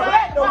tell Wanda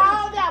that, though.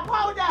 Hold up.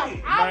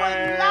 I would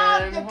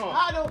love to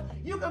cuddle.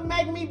 You can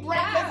make me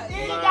breakfast. It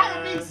ain't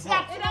gotta be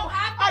sexual.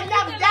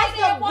 That's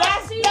the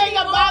best thing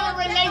about a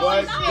But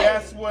relationship.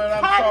 that's what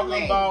I'm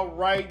talking about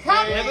right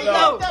Cuddling there, is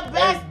though. the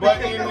best But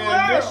thing in in the the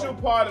world. initial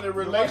part of the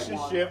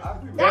relationship, That's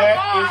that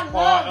why I is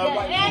part love of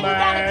that. And you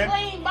got a mind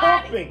clean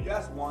body. pumping.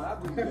 That's one. I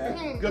agree with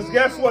that. Because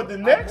guess what? The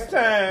next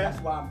That's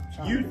time, why I'm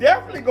trying you to-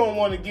 definitely gonna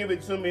want to give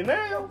it to me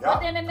now. Yeah.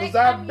 Then the next Because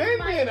I've time been you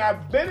there might- and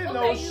I've been in Okay,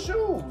 those you-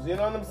 shoes. You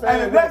know what I'm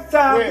saying? And the next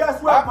time, When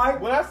guess what, Mike?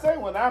 When I say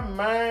when I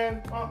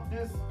mind pumped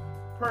this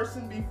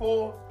person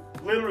before,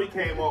 literally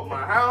came off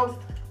my house,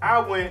 I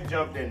went,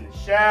 jumped in the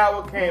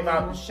shower, came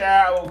out the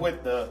shower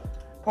with the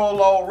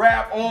polo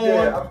wrap on.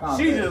 Yeah, I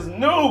found She that. just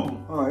knew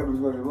Oh, it was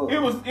what it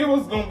was. it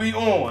was gonna be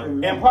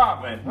on and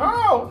popping.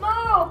 Oh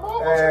no,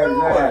 boy,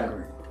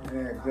 what you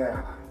doing?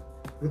 Exactly.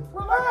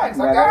 Relax,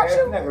 I got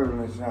you. Never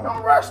in the shower.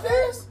 Don't rush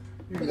this.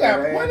 We got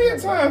plenty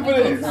of time for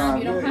this.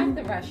 You don't have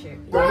to rush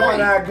it. The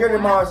one I get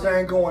him on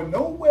ain't going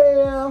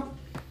nowhere.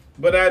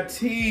 But I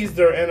teased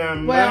her and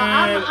I'm Well,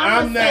 I'm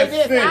I'm not gonna say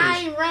this. finished. I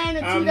ain't ran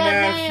into I'm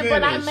that not man,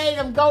 but I finished. made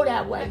him go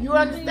that way. You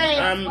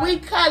understand? We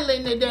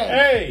cuddling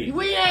today. Hey,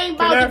 we ain't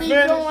can about I to be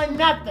finish? doing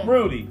nothing.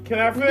 Rudy, can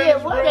I finish? Yeah,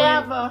 Rudy?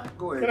 whatever.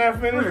 Go ahead. Can I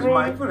finish, Put his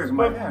Rudy? mic, put his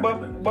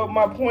mic. But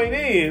my point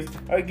is,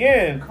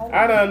 again,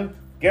 I done,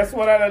 guess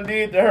what I done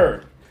did to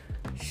her?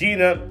 She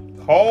done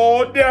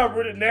called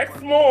Deborah the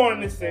next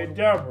morning and said,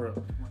 Deborah,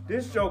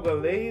 this joker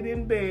laid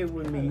in bed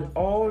with me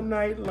all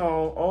night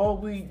long. All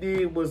we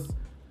did was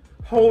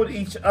hold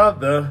each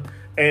other,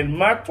 and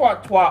my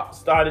twat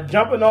started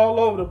jumping all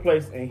over the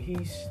place, and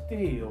he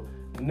still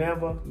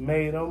never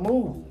made a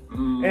move.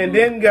 And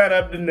then got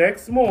up the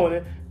next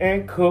morning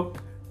and cooked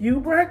you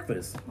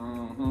breakfast.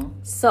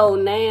 So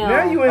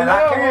Now you in And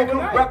I love can't cook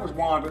overnight. breakfast,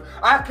 Wanda.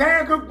 I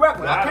can't cook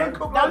breakfast. I can't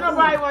cook Don't no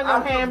nobody food. want no I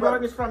cook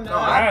hamburgers breakfast. from the No,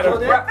 I I had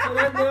cook a-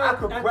 breakfast. So I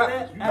cook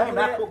breakfast. You name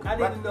that, I cook I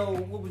breakfast. didn't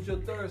know what was your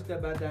third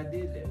step after I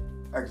did that.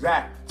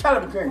 Exactly. Tell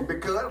him again,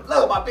 big cuz. I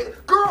love my big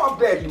girl. I'm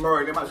glad you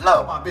married him. I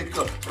love my big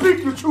cuz.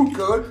 Speak your truth,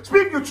 cuz.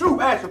 Speak your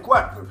truth. Ask a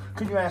question.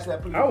 Can you answer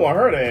that, please? I want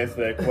her to answer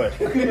that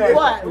question. Can you answer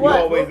What? that, You please?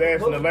 always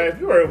answer the last.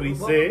 You heard what he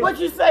said. What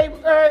you say,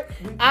 Eric?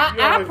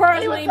 I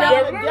personally He was don't.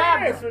 talking Let to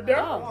her answer, I Deborah.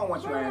 don't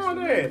want you to Come answer.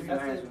 on, You then. can I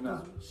answer said, now.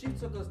 'cause she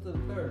took us to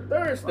the third.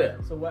 Third step.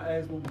 So I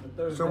asked what was the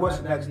third So step. what's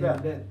the after I next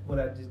did step? that, what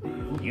I just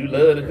did. You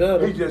love to He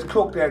cuddle. just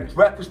cooked that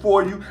breakfast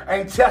for you,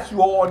 ain't test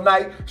you all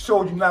night,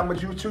 showed you how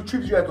much you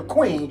treated you as a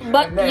queen.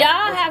 But and then-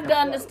 y'all have to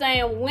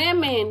understand,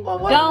 women Well,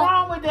 what's don't.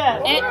 wrong with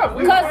that? Yeah,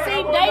 we Because want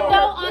see, our they own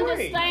don't queen.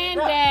 understand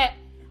that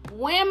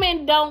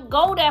women don't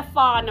go that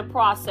far in the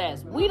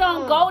process. We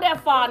don't go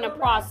that far in the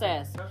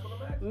process.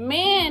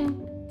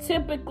 Men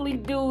typically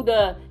do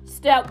the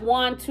step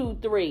 1, 2,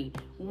 3.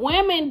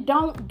 Women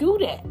don't do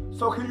that.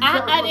 So can you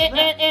tell me what's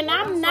next? And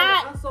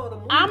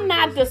I'm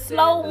not the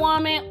slow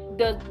woman,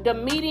 the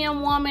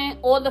medium woman,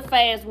 or the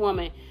fast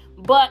woman.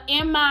 But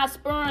in my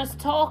experience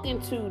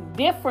talking to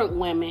different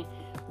women,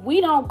 we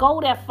don't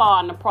go that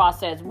far in the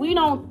process. We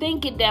don't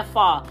think it that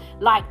far.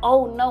 Like,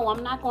 oh no,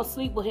 I'm not gonna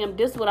sleep with him.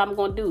 This is what I'm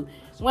gonna do.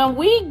 When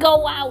we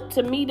go out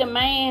to meet a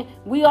man,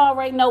 we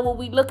already know what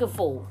we looking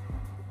for.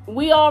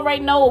 We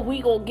already know if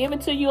we gonna give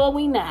it to you or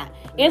we not.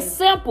 It's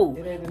simple.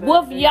 It ain't the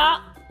With 90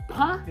 y'all,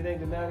 huh? It ain't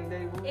the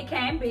 90-day rule. It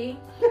can be.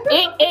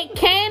 It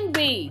can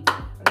be,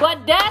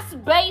 but that's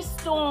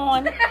based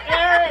on.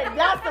 Eric,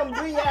 that's some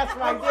BS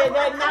right there.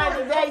 That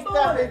 90-day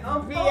stuff is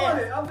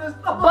BS. I'm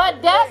just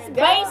But that's That's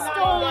based not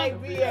on.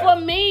 like BS.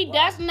 For me,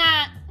 that's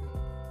not.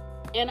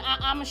 And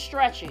I'ma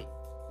stretch it.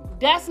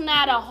 That's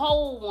not a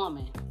whole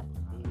woman.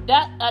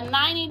 That a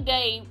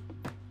 90-day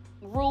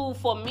rule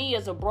for me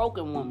is a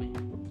broken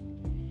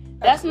woman.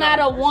 That's not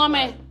a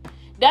woman.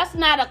 That's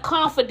not a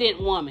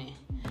confident woman.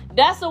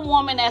 That's a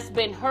woman that's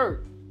been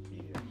hurt.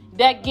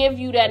 That give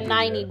you that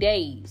 90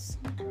 days.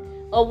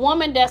 A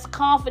woman that's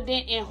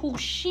confident in who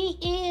she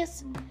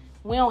is,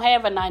 we don't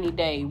have a 90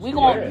 day. We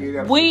gonna do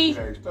it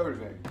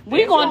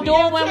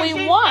when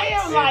we want.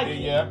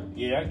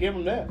 Yeah, I give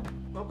them that.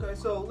 Okay,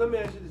 so let me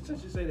ask you this,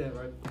 since you say that,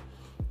 right?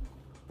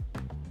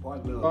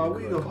 Are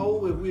we the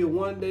whole if we are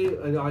one day,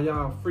 and are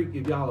y'all a freak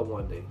if y'all are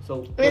one day?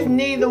 So it's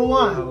neither I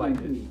one. like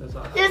that. That's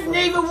all. It's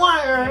neither one,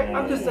 Eric.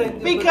 I'm just saying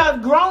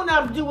Because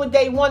grown-ups do what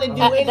they want to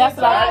do, and that's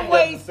it's right.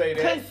 always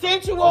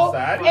consensual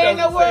and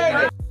the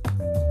word.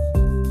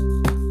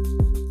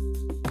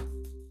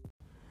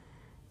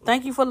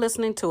 Thank you for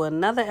listening to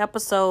another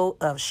episode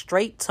of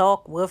Straight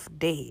Talk with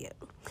Deb.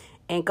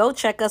 And go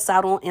check us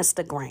out on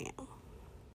Instagram.